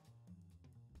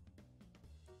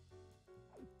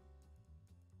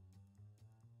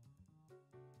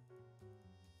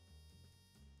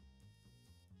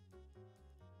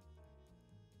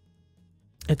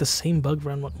 At the same bug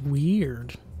run, what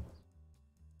weird.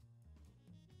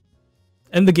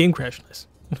 And the game crashed. Nice.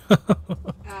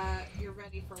 You're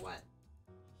ready for what?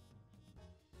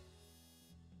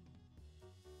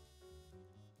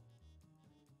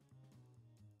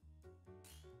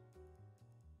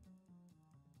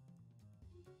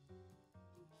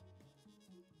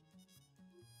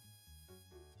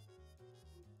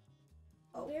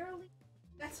 Oh, barely.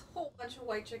 That's a whole bunch of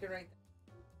white chicken right there.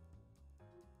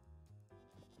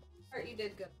 Alright, you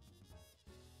did good.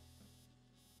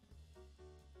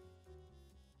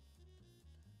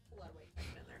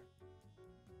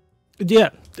 Yeah,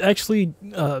 actually,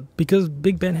 because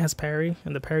Big Ben has parry,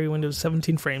 and the parry window is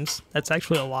 17 frames, that's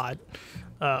actually a lot.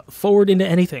 Forward into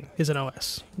anything is an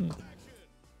OS.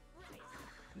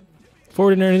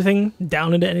 Forward into anything,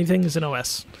 down into anything is an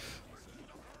OS.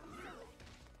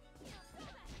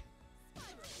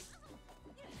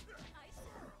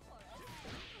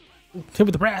 Hit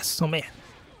with the brass. Oh man.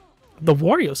 The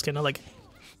Wario skin, I like it.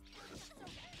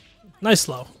 Nice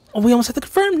slow. Oh, we almost had to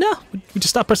confirm. No, we just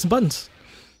stopped pressing buttons.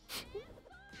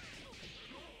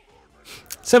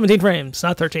 17 frames,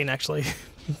 not 13 actually.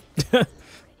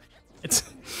 It's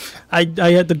I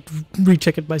had to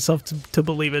recheck it myself to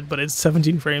believe it, but it's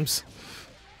 17 frames.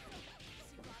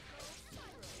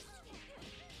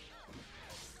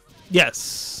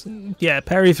 Yes. Yeah,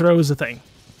 parry throw is a thing.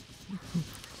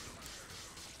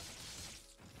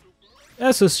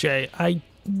 SSJ. I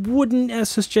wouldn't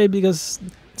SSJ because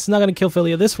it's not gonna kill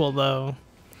Philia. This will though.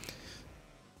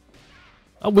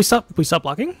 Oh, we stopped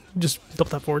blocking? Just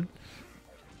double tap forward.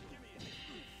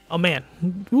 Oh man.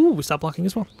 Ooh, we stopped blocking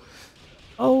as well.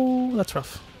 Oh, that's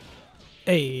rough.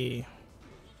 Hey.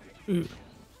 Ooh.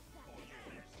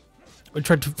 We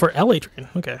tried for LA train.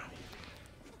 Okay.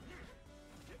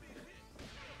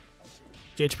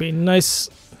 GHP, nice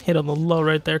hit on the low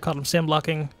right there. Caught him sand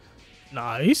blocking.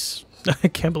 Nice. I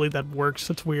can't believe that works.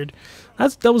 That's weird.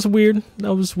 That was weird.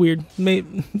 That was weird.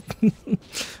 Maybe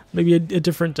a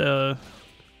different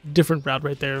different route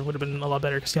right there would have been a lot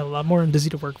better because you had a lot more and busy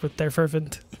to work with there,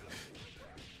 Fervent.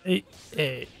 A,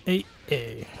 A, A,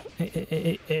 A,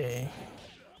 A, A.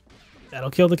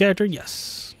 That'll kill the character?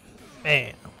 Yes.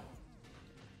 Bam.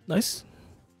 Nice.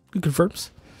 Good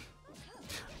confirms.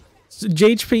 So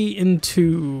JHP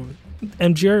into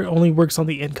MGR only works on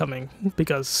the incoming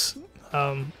because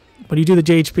when you do the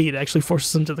JHP, it actually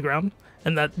forces them to the ground,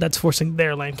 and that's forcing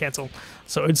their land cancel.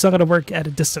 So it's not going to work at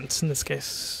a distance in this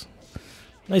case.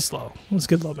 Nice low. That's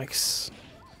good low mix.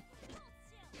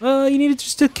 You needed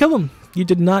just to kill him. You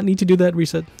did not need to do that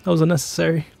reset. That was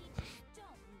unnecessary.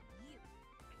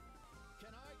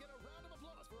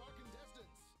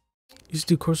 Used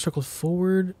to do core circle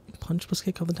forward, punch plus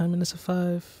kick all the time in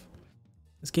SF5.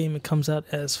 This game, it comes out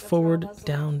as forward,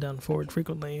 down, down, forward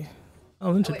frequently.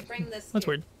 Oh, wait, bring this that's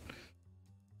here. weird.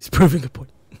 He's proving a point.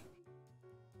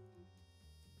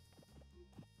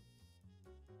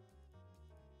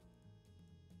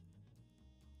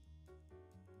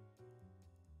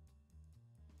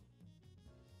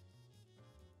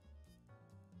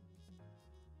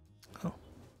 Oh.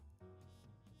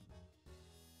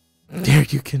 There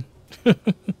you can.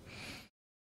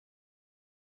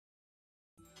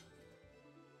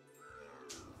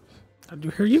 I do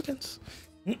hear Yukins.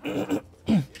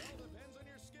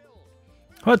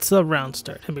 What's the round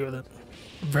start? Hit me with it.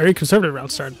 Very conservative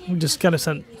round start. We just kind of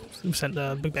sent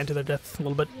Big Bang to their death a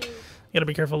little bit. You gotta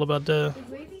be careful about the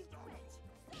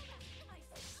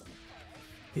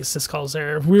assist calls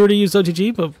there. We already used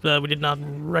OTG, but we did not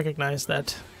recognize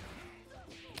that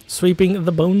sweeping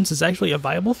the bones is actually a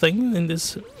viable thing in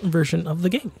this version of the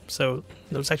game. So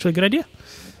that was actually a good idea.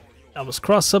 That was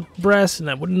cross-up brass, and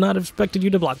I would not have expected you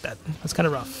to block that. That's kind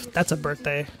of rough. That's a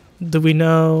birthday. Do we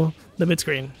know the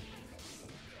mid-screen?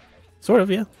 Sort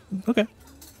of, yeah. Okay.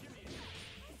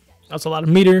 That's a lot of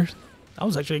meter. That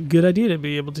was actually a good idea to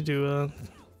be able to do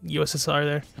USSR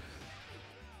there.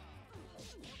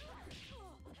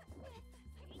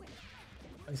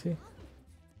 I see.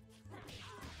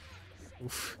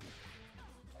 Oof.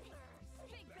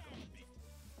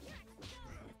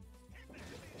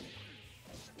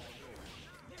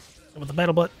 With the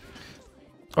battle butt.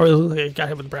 Or got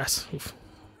hit with the brass. Oof.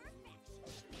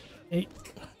 8.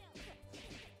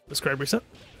 Describe reset.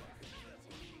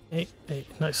 8,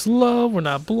 8. Nice low. We're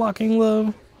not blocking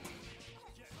low.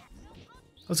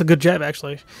 That's a good jab,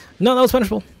 actually. No, that was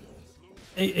punishable.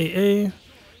 8, 8, 8.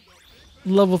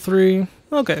 Level 3.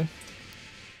 Okay.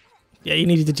 Yeah, you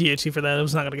needed the THC for that. It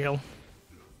was not going to kill.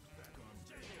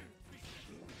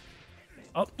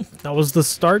 Oh, that was the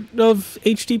start of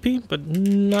HTP, but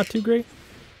not too great.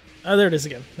 Oh, there it is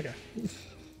again. Okay.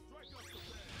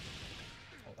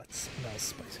 Oh, that smells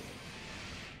spicy.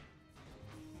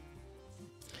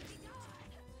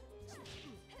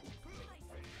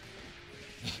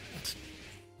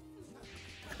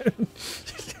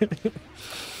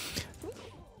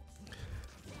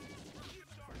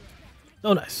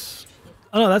 Oh, nice.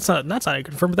 Oh no, that's not how you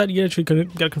confirm with that. You actually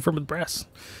gotta confirm with brass.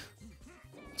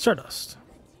 Stardust.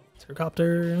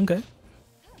 Helicopter, okay.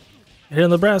 Hit on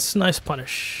the brass, nice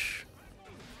punish.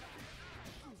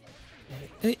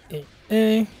 That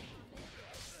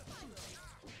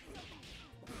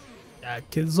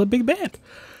kid's a big band.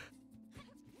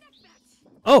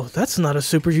 Oh, that's not a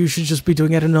super you should just be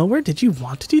doing out of nowhere. Did you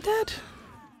want to do that?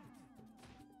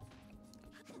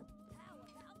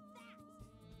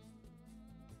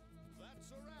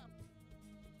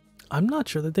 I'm not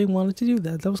sure that they wanted to do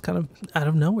that. That was kind of out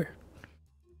of nowhere.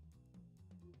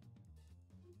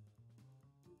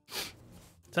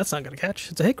 That's not gonna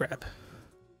catch. It's a hit grab.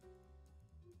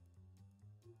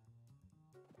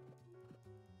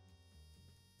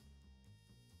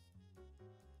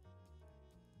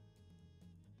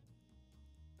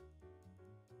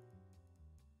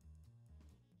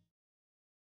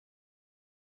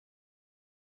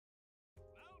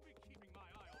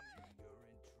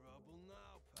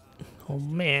 Oh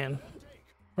man.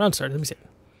 Round start, let me see.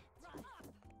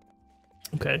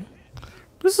 Okay.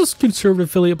 This is conservative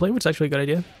affiliate play, which is actually a good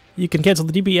idea. You can cancel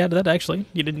the DB out of that, actually.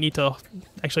 You didn't need to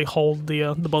actually hold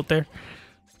the boat there.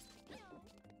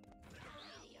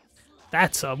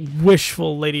 That's a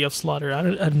wishful Lady of Slaughter.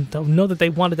 I don't know that they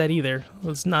wanted that either. It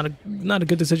was not a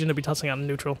good decision to be tossing on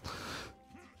neutral.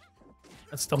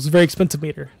 That was a very expensive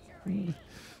meter.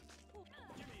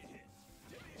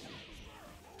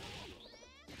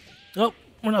 Oh,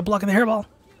 we're not blocking the hairball.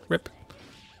 Rip.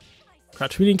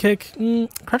 Crouch medium kick.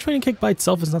 Crouch medium kick by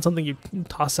itself is not something you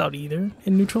toss out either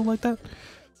in neutral like that.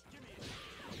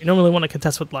 You don't really want to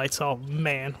contest with lights. Oh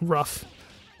man, rough.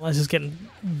 Lights is getting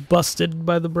busted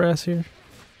by the brass here.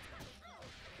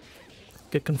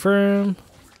 Get confirmed.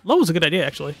 Low was a good idea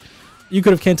actually. You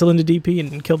could have canceled into DP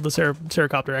and killed the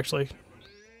Seracopter actually.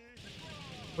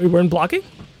 We weren't blocking?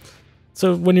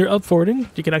 So when you're up forwarding,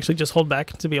 you can actually just hold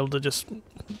back to be able to just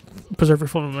preserve your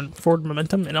forward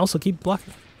momentum and also keep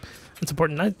blocking. It's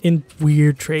important in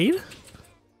weird trade.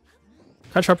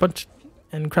 Crouch sharp punch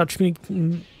and crouch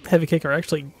heavy kick are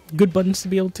actually good buttons to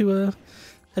be able to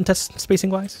contest spacing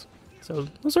wise. So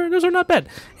those are not bad.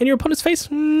 In your opponent's face,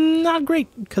 not great,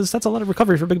 because that's a lot of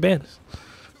recovery for big bands.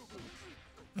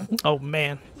 Oh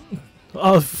man.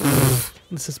 Oh,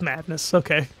 this is madness.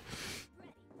 Okay.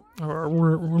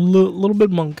 We're a little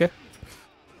bit monkey.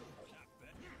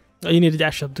 Oh, you need to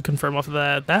dash up to confirm off of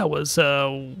that. That was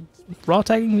raw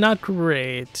tagging, not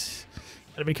great.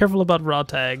 Gotta be careful about raw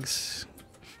tags.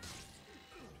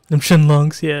 Them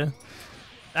Shenlongs, yeah.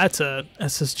 That's a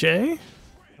SSJ.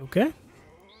 Okay.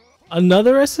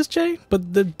 Another SSJ?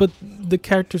 But the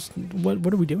character's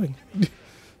what are we doing?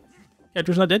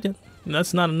 Character's not dead yet.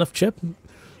 That's not enough chip.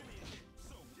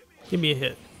 Give me a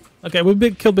hit. Okay, we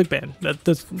kill Big Band.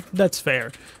 That's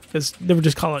fair. Because they were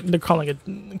just calling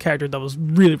a character that was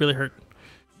really hurt.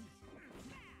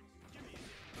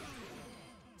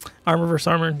 Armor versus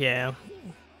armor, yeah.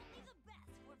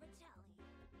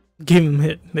 Gave them a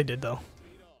hit. They did though.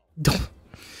 Double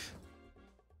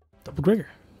Grigger.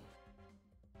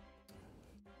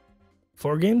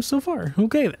 4 games so far.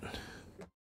 Okay then.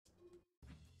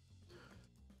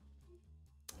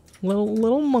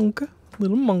 Little monka.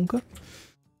 Little monka.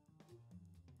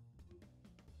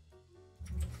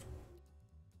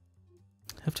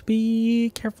 Have to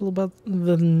be careful about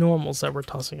the normals that we're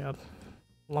tossing out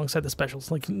alongside the specials.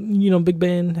 Like, you know, Big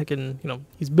Band,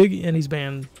 he's big and he's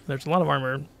banned. There's a lot of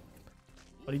armor.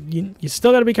 But you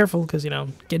still gotta be careful because, you know,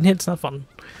 getting hit's not fun.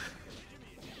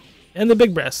 And the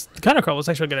big breast. The counter crawl was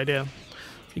actually a good idea.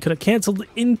 You could have canceled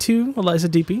into Eliza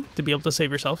DP to be able to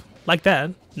save yourself. Like that.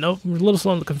 Nope, a little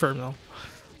slow on the confirm though.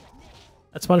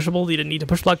 That's punishable. You didn't need to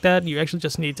push block that. You actually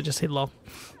just need to just hit low.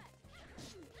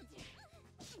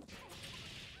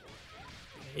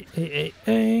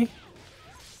 A.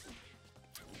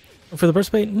 For the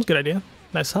burst bait, good idea.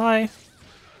 Nice high.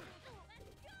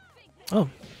 Oh,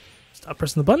 stop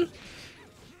pressing the button.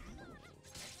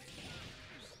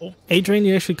 Oh, A-Drain,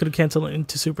 you actually could have canceled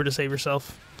into super to save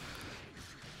yourself.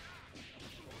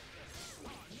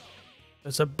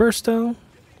 There's a bursto.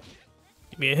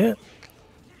 Give me a hit.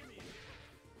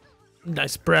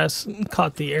 Nice press.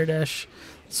 Caught the air dash.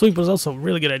 Sweep was also a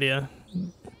really good idea.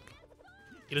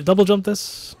 You could double jump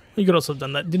this. You could also have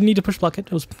done that. Didn't need to push block it.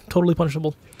 It was totally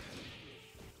punishable.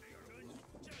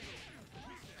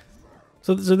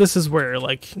 So this is where,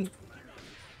 like,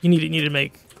 you need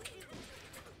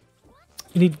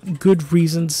good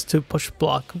reasons to push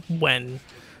block when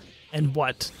and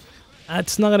what.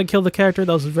 That's not gonna kill the character.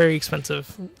 That was very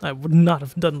expensive. I would not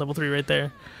have done level 3 right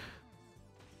there.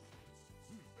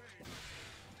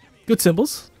 Good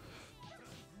symbols.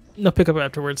 No pickup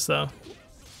afterwards though.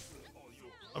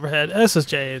 Overhead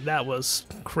SSJ. That was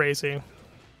crazy.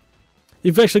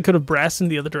 You actually could have brassed in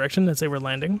the other direction as they were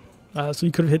landing. So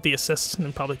you could have hit the assist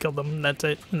and probably killed them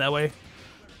in that way.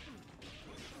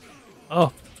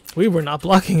 Oh, we were not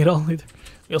blocking at all either.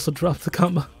 We also dropped the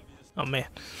combo. Oh man.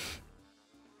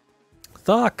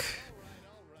 Thok.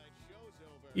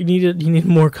 You need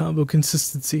more combo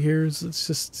consistency here. It's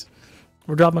just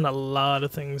we're dropping a lot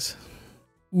of things.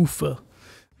 Oofa.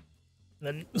 And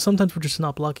then sometimes we're just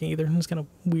not blocking either. It's kind of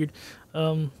weird.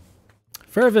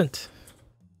 Fervent.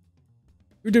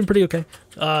 You're doing pretty okay.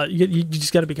 You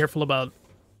just got to be careful about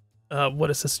what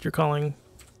assists you're calling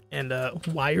and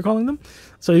why you're calling them.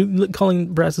 So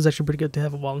calling brass is actually pretty good to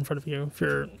have a wall in front of you if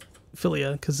you're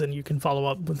Philia, because then you can follow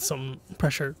up with some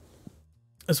pressure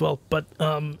as well. But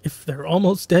if they're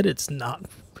almost dead, it's not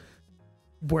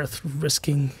worth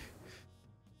risking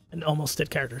an almost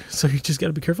dead character. So you just got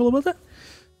to be careful about that.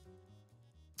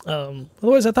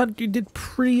 Otherwise, I thought you did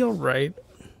pretty alright.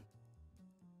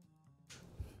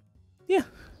 Yeah.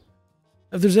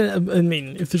 If there's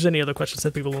any, if there's any other questions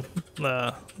that people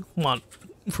want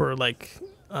for like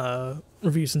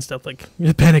reviews and stuff, like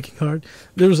panicking hard,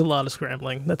 there was a lot of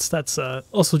scrambling. That's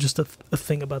also just a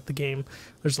thing about the game.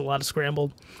 There's a lot of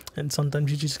scramble, and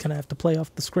sometimes you just kind of have to play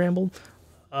off the scramble.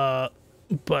 But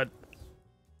you're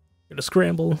gonna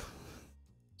scramble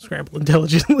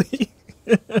intelligently.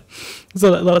 So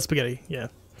a lot of spaghetti, yeah.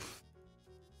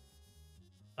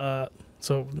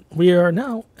 So we are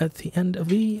now at the end of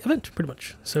the event, pretty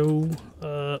much. So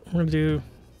we're gonna do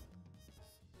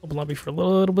open lobby for a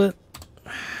little bit,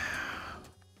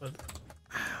 but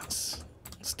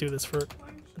let's do this for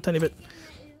a tiny bit.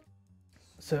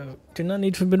 So do not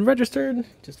need to have been registered.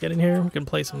 Just get in here. We can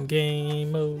play some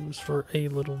game-os for a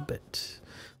little bit,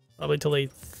 probably till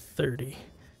 8:30.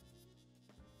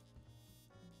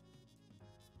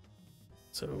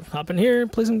 So hop in here,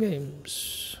 play some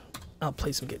games. I'll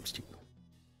play some games too.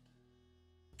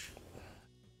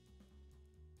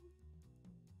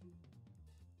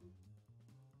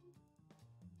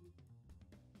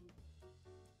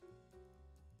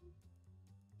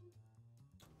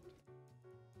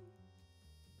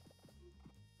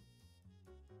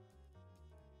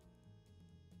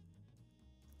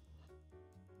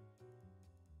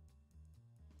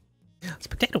 It's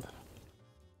potato.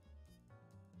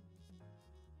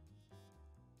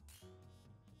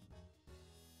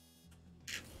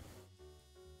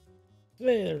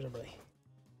 Hey, there's everybody.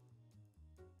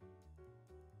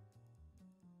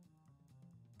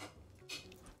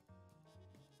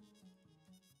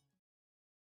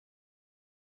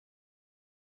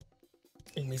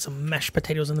 You need some mashed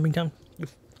potatoes in the meantime. Who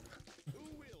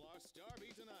will our star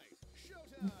be tonight?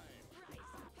 Showtime!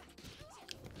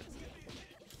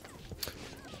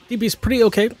 DP is pretty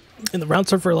okay in the round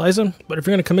start for Eliza, but if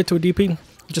you're going to commit to a DP,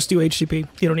 just do HCP.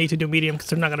 You don't need to do medium because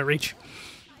they're not going to reach.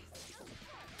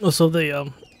 Also,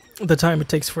 the time it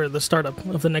takes for the startup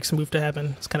of the next move to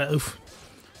happen is kind of oof.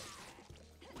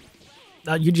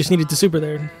 You just needed to super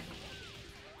there.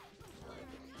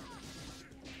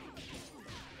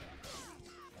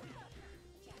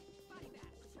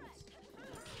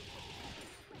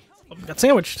 Oh, we got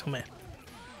sandwiched. Oh man.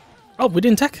 Oh, we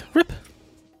didn't tech. Rip.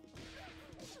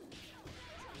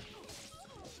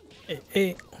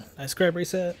 Hey, nice grab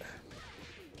reset.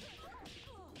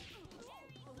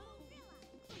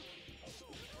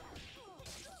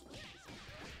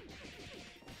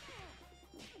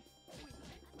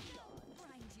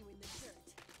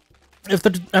 If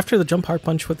after the jump hard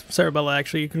punch with Cerebella,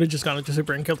 actually, you could have just gone into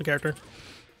super and killed the character.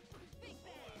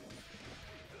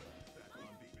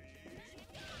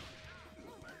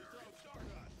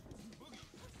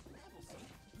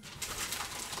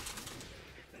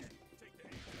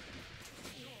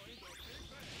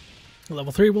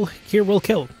 Level 3 will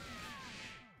kill.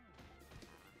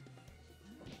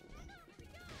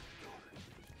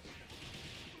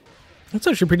 That's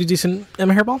actually a pretty decent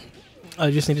Emma hairball. I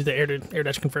just needed the air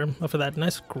dash confirm for that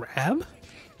nice grab.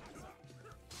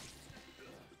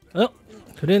 Oh,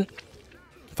 who didn't?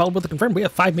 Followed with the confirm. We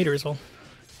have 5 meters. Well.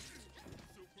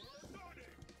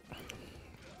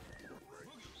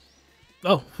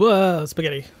 Oh, whoa,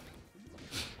 spaghetti.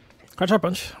 Crouch hard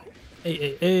punch.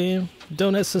 A.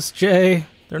 Don't SSJ.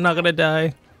 They're not gonna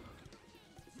die.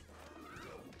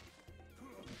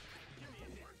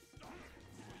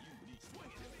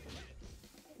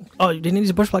 Oh, you didn't need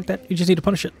to push like that. You just need to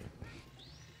punish it.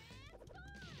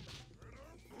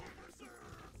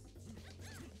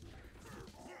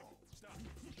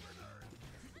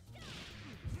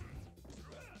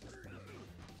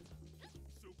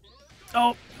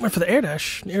 Oh, went for the air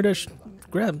dash. Air dash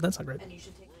grab. That's not great. And you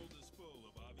should take World is full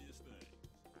of obvious things.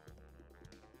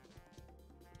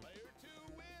 Player 2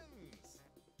 wins!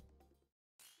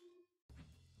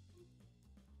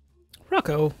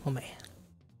 Rocco. Oh man.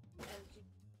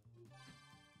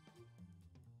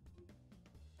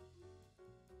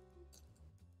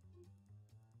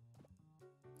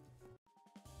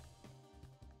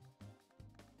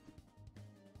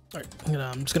 Alright,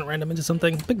 I'm just gonna random into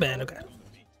something. Big band, okay.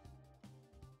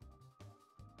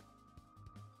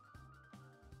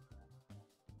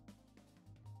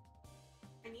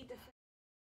 I need to.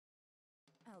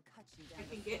 I'll cut you I down.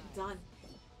 can get done.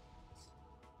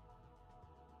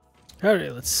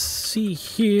 Alright, let's see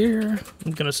here.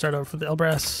 I'm gonna start off with the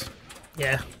Elbrass.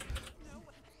 Yeah.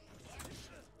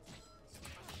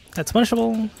 That's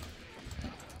punishable.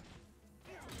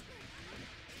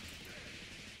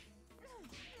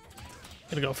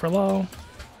 Gonna go for low.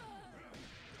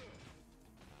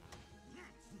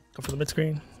 Go for the mid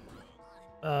screen.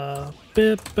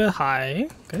 Bit high.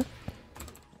 Okay.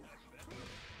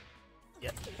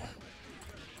 Yep.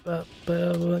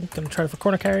 Gonna try for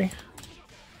corner carry.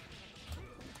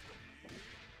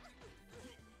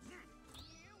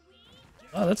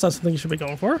 Oh, that's not something you should be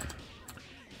going for.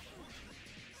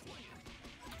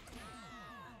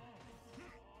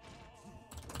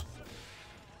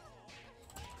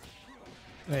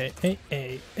 A.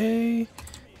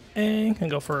 Can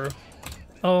go for.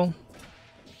 Oh.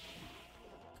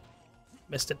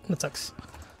 Missed it. That sucks.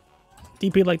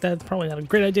 DP like that, probably not a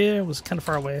great idea. It was kind of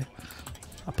far away.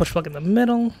 I'll push plug in the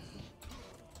middle.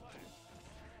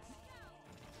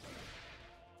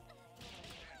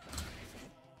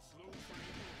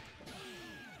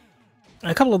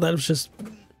 A couple of that was just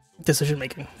decision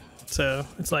making. So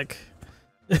it's like.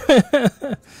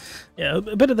 Yeah,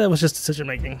 a bit of that was just decision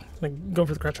making. Like go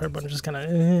for the crouch hard button, just kind of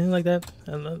like that.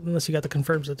 And unless you got the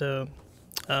confirms that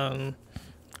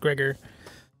Gregor.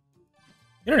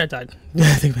 Internet died.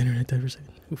 I think my internet died for a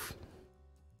second. Oof.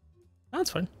 Oh,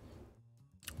 that's fine.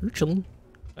 We're chilling.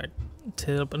 Alright,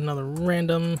 hit up another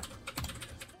random.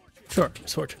 Sure,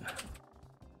 misfortune.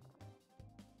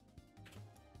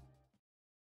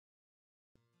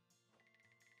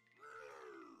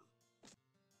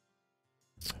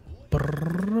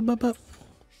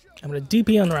 I'm gonna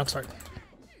DP on the round start.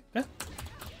 Okay.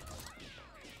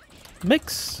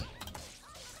 Mix.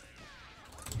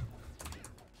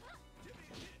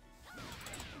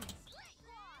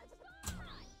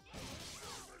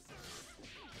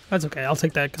 That's okay, I'll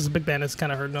take that because the big band is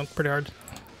kind of hurting pretty hard.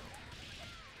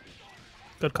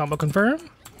 Good combo confirm.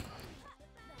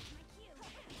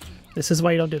 This is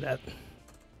why you don't do that.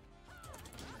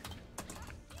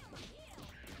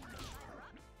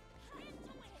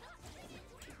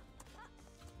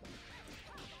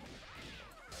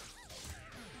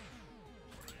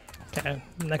 Okay,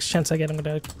 next chance I get, I'm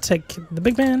gonna take the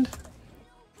big band.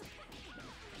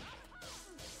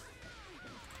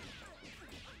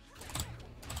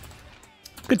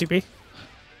 Good TP.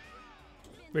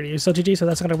 Ready to use OTG, so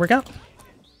that's gonna work out.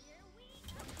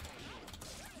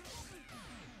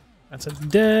 That's a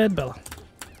dead Bella.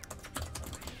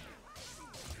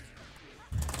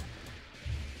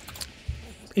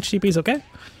 HTP is okay.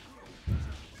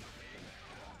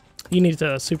 You need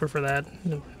to super for that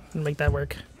and make that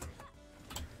work.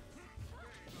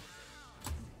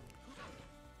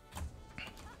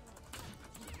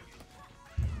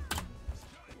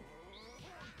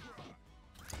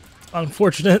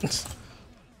 Unfortunate.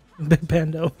 Big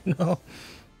Pando, no.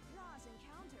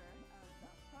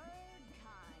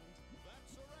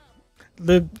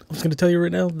 I was gonna tell you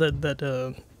right now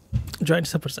that giant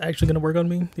step was actually gonna work on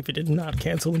me if it did not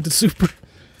cancel into super.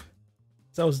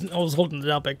 So I was holding it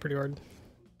out back pretty hard.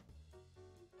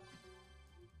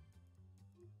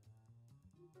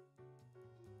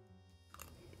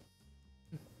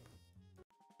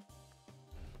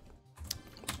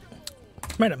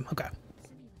 Random, okay.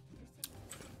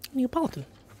 Neapolitan.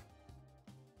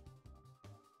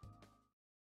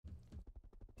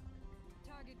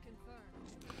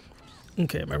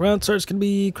 Okay, my round starts gonna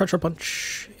be Crunch or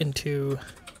Punch into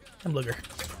Hamburger.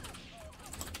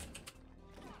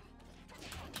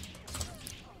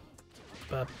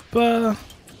 Ba-ba.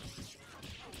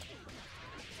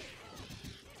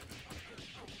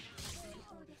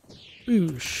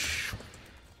 Oosh.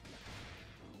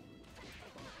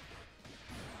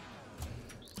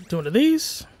 Do one of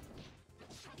these.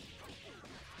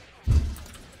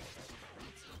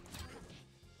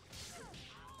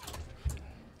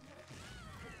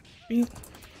 I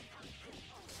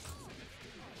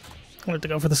wanted to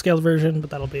go for the scaled version, but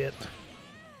that'll be it.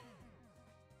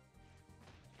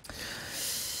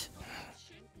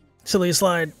 Silly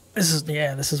slide. This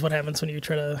is what happens when you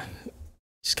try to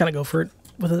just kind of go for it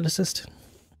with an assist.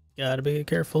 Gotta be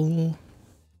careful.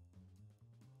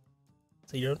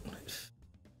 So you don't.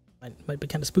 Might be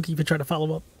kind of spooky if you try to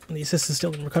follow up when the assist is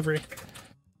still in recovery.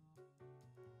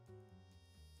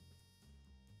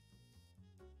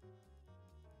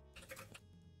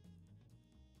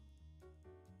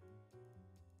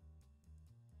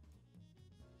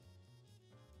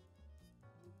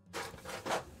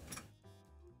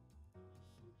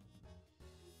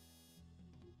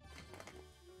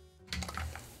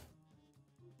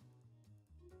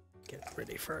 Get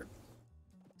ready for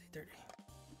 30.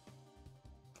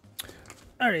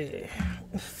 Alright.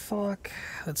 Fuck.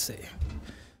 Let's see.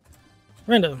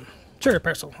 Random. Sure,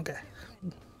 parcel. Okay.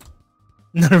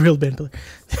 Not a real band player.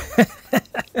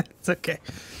 It's okay.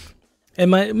 It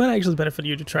might actually benefit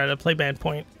you to try to play band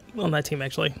point on that team,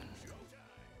 actually.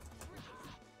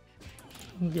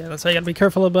 Yeah, that's why you gotta be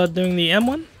careful about doing the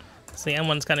M1. So the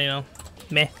M1's kind of, you know,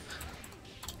 meh.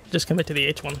 Just commit to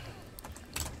the H1.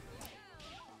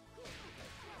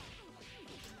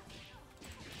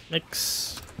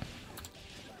 Mix.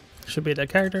 Should be a dead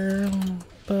character.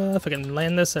 If I can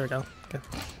land this, there we go. Okay.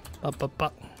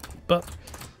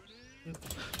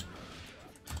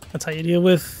 That's how you deal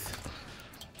with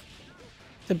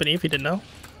Timpani, if you didn't know.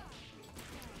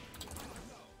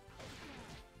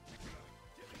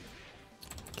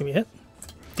 Give me a hit.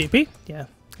 DP? Yeah.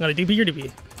 I'm gonna DP your DP.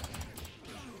 Can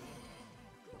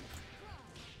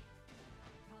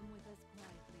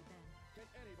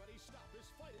anybody stop this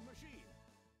fighting machine?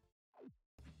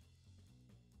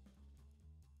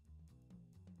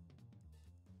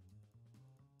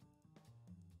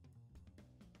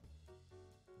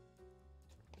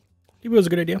 DP was a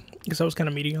good idea, because I was kind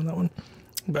of meaty on that one.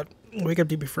 But wake up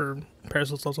DP for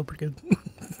Parasol's also pretty good.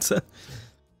 So.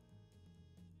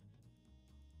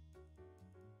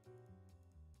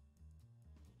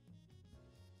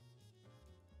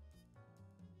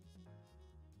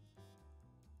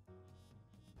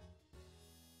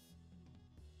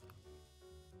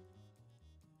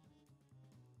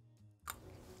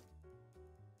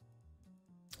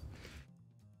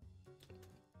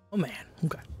 Oh man,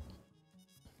 okay.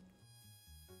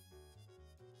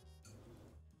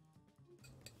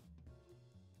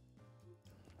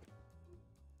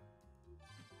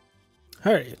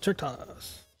 Alright, trick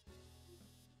toss.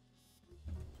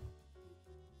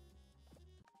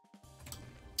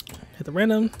 Hit the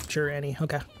random. Sure, Annie.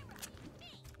 Okay.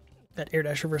 That air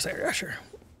dasher versus air dasher.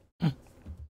 And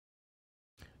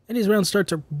these round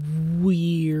starts are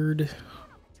weird.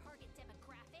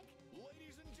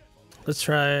 Let's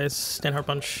try stand hard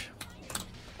punch.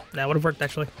 That would have worked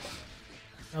actually.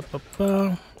 Up, up,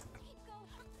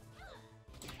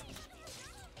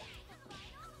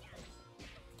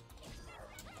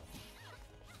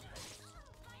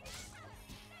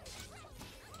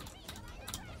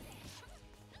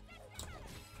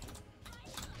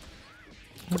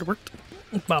 would have worked.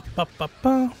 Ba, ba, ba,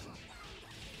 ba.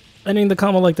 Ending the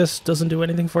combo like this doesn't do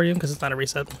anything for you because it's not a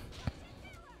reset.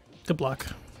 Good block.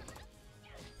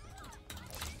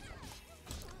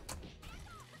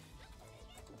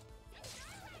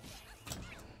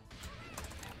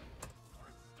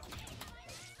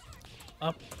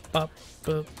 Up, up,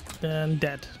 and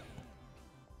dead.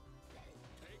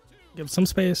 Give some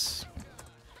space.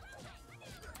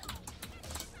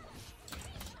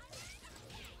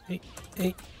 Hey,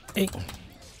 hey, hey.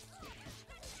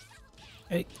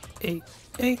 Hey, hey,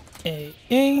 hey, hey,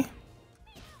 hey.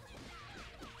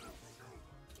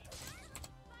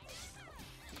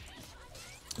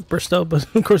 Bristow,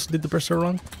 but of course did the Bristow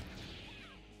wrong.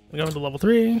 We go into level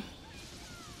 3.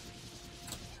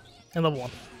 And level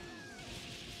 1.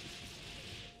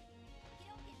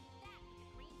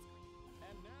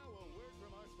 And now a word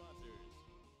from our sponsors.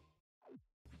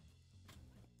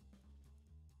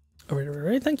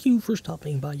 Alright. Thank you for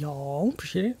stopping by, y'all.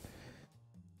 Appreciate it.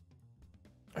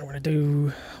 I'm gonna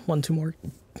do one or two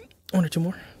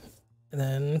more, and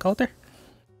then call it there.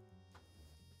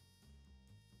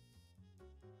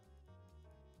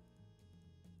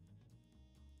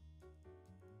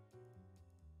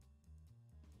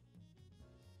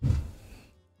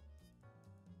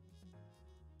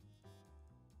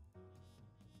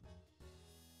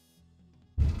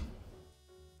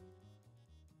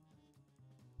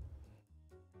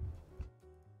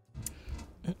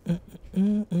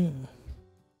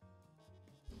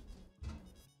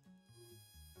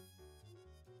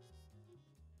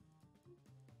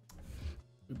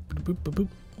 Boop, boop, boop.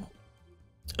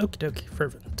 Okie dokie,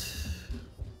 fervent.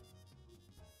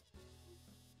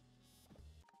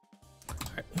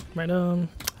 Alright, right on.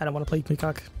 I don't want to play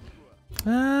Peacock.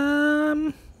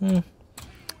 Playing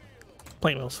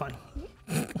wheel's fine.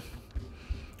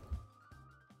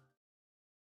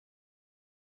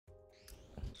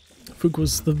 Fook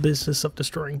was the business of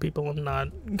destroying people. I'm not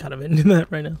kind of into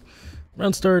that right now.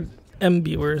 Round start, M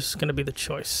viewers gonna be the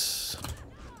choice.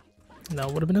 No,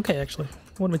 would have been okay actually.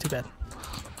 Wouldn't be too bad.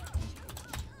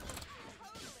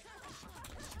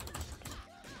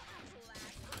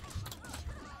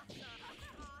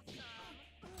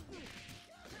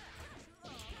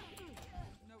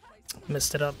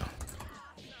 Messed it up.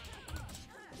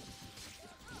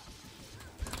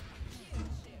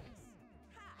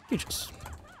 You just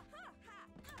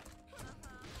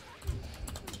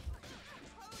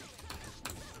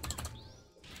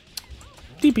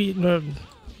DP,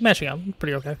 mashing out,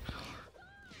 pretty okay.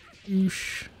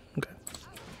 Oosh. Okay.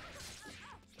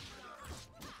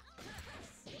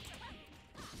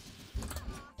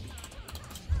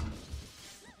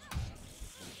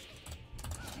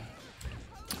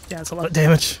 Yeah, it's a lot of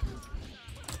damage.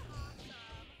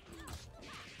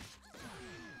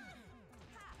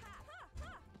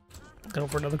 Go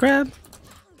for another grab.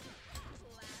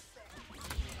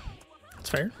 That's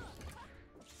fair.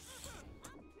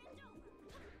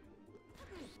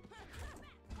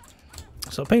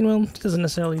 So Pain Wheel doesn't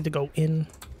necessarily need to go in.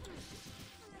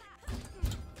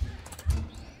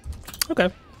 Okay,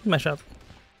 mesh up.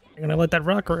 You're gonna let that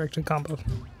rock or actually combo?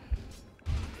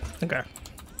 Okay.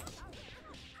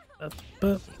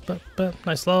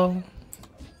 Nice low.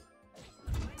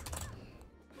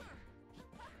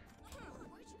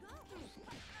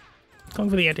 Going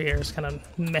for the anti-air is kind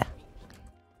of meh.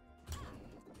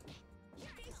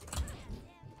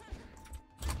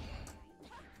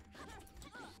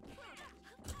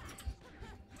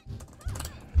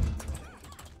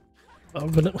 Oh,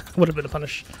 would have been a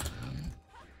punish.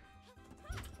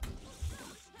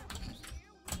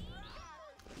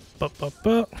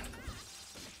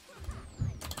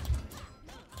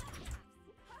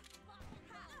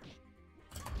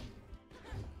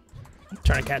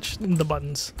 Trying to catch the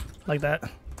buttons like that.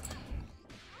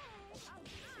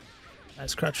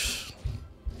 Nice crutch.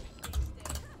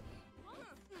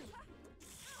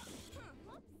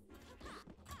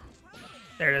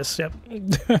 There it is. Yep.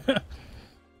 But some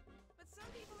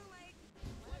people are like,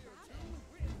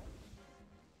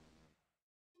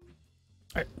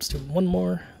 Alright, let's do one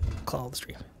more. Call the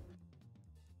stream.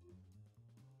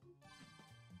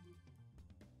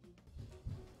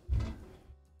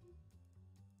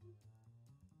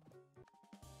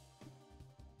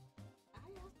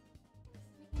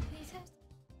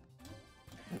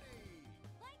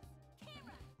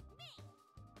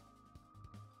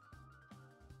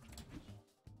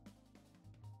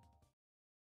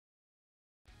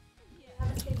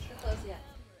 haven't changed your clothes yet.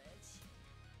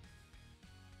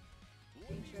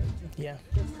 Pink shirt. Yeah.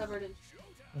 It's covered in.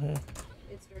 Mhm.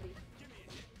 It's dirty.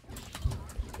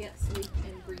 You can't sleep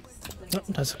in grease. Oh,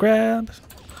 that's a grab.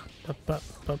 Ba, ba,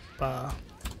 ba, ba.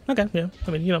 Okay, yeah.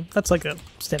 I mean, you know, that's like a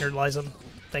standardizing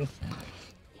thing.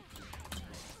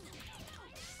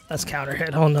 That's counter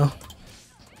hit. Oh no.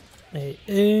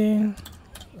 I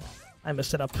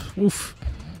messed it up. Oof.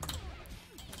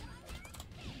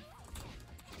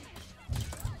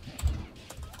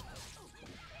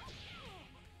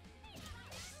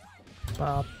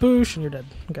 Boosh, and you're dead.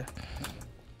 Okay.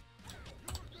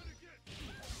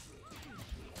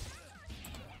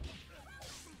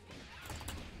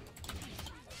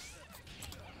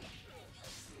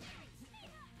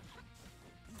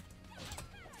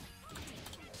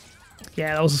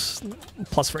 Yeah, that was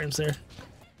plus frames there.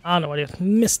 I don't know what I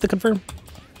missed the confirm.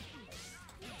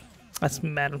 That's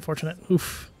mad unfortunate.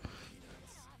 Oof.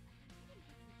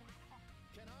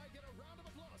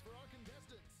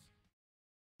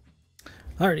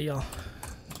 Alrighty, y'all.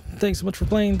 Thanks so much for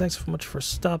playing. Thanks so much for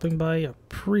stopping by.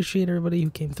 Appreciate everybody who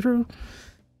came through.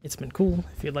 It's been cool.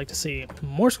 If you'd like to see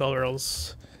more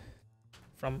Skullgirls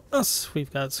from us,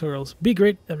 we've got Skullgirls Be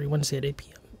Great every Wednesday at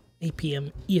 8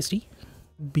 p.m. EST.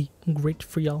 Be great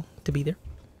for y'all to be there.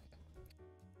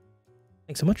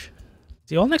 Thanks so much.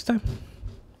 See you all next time.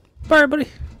 Bye, everybody.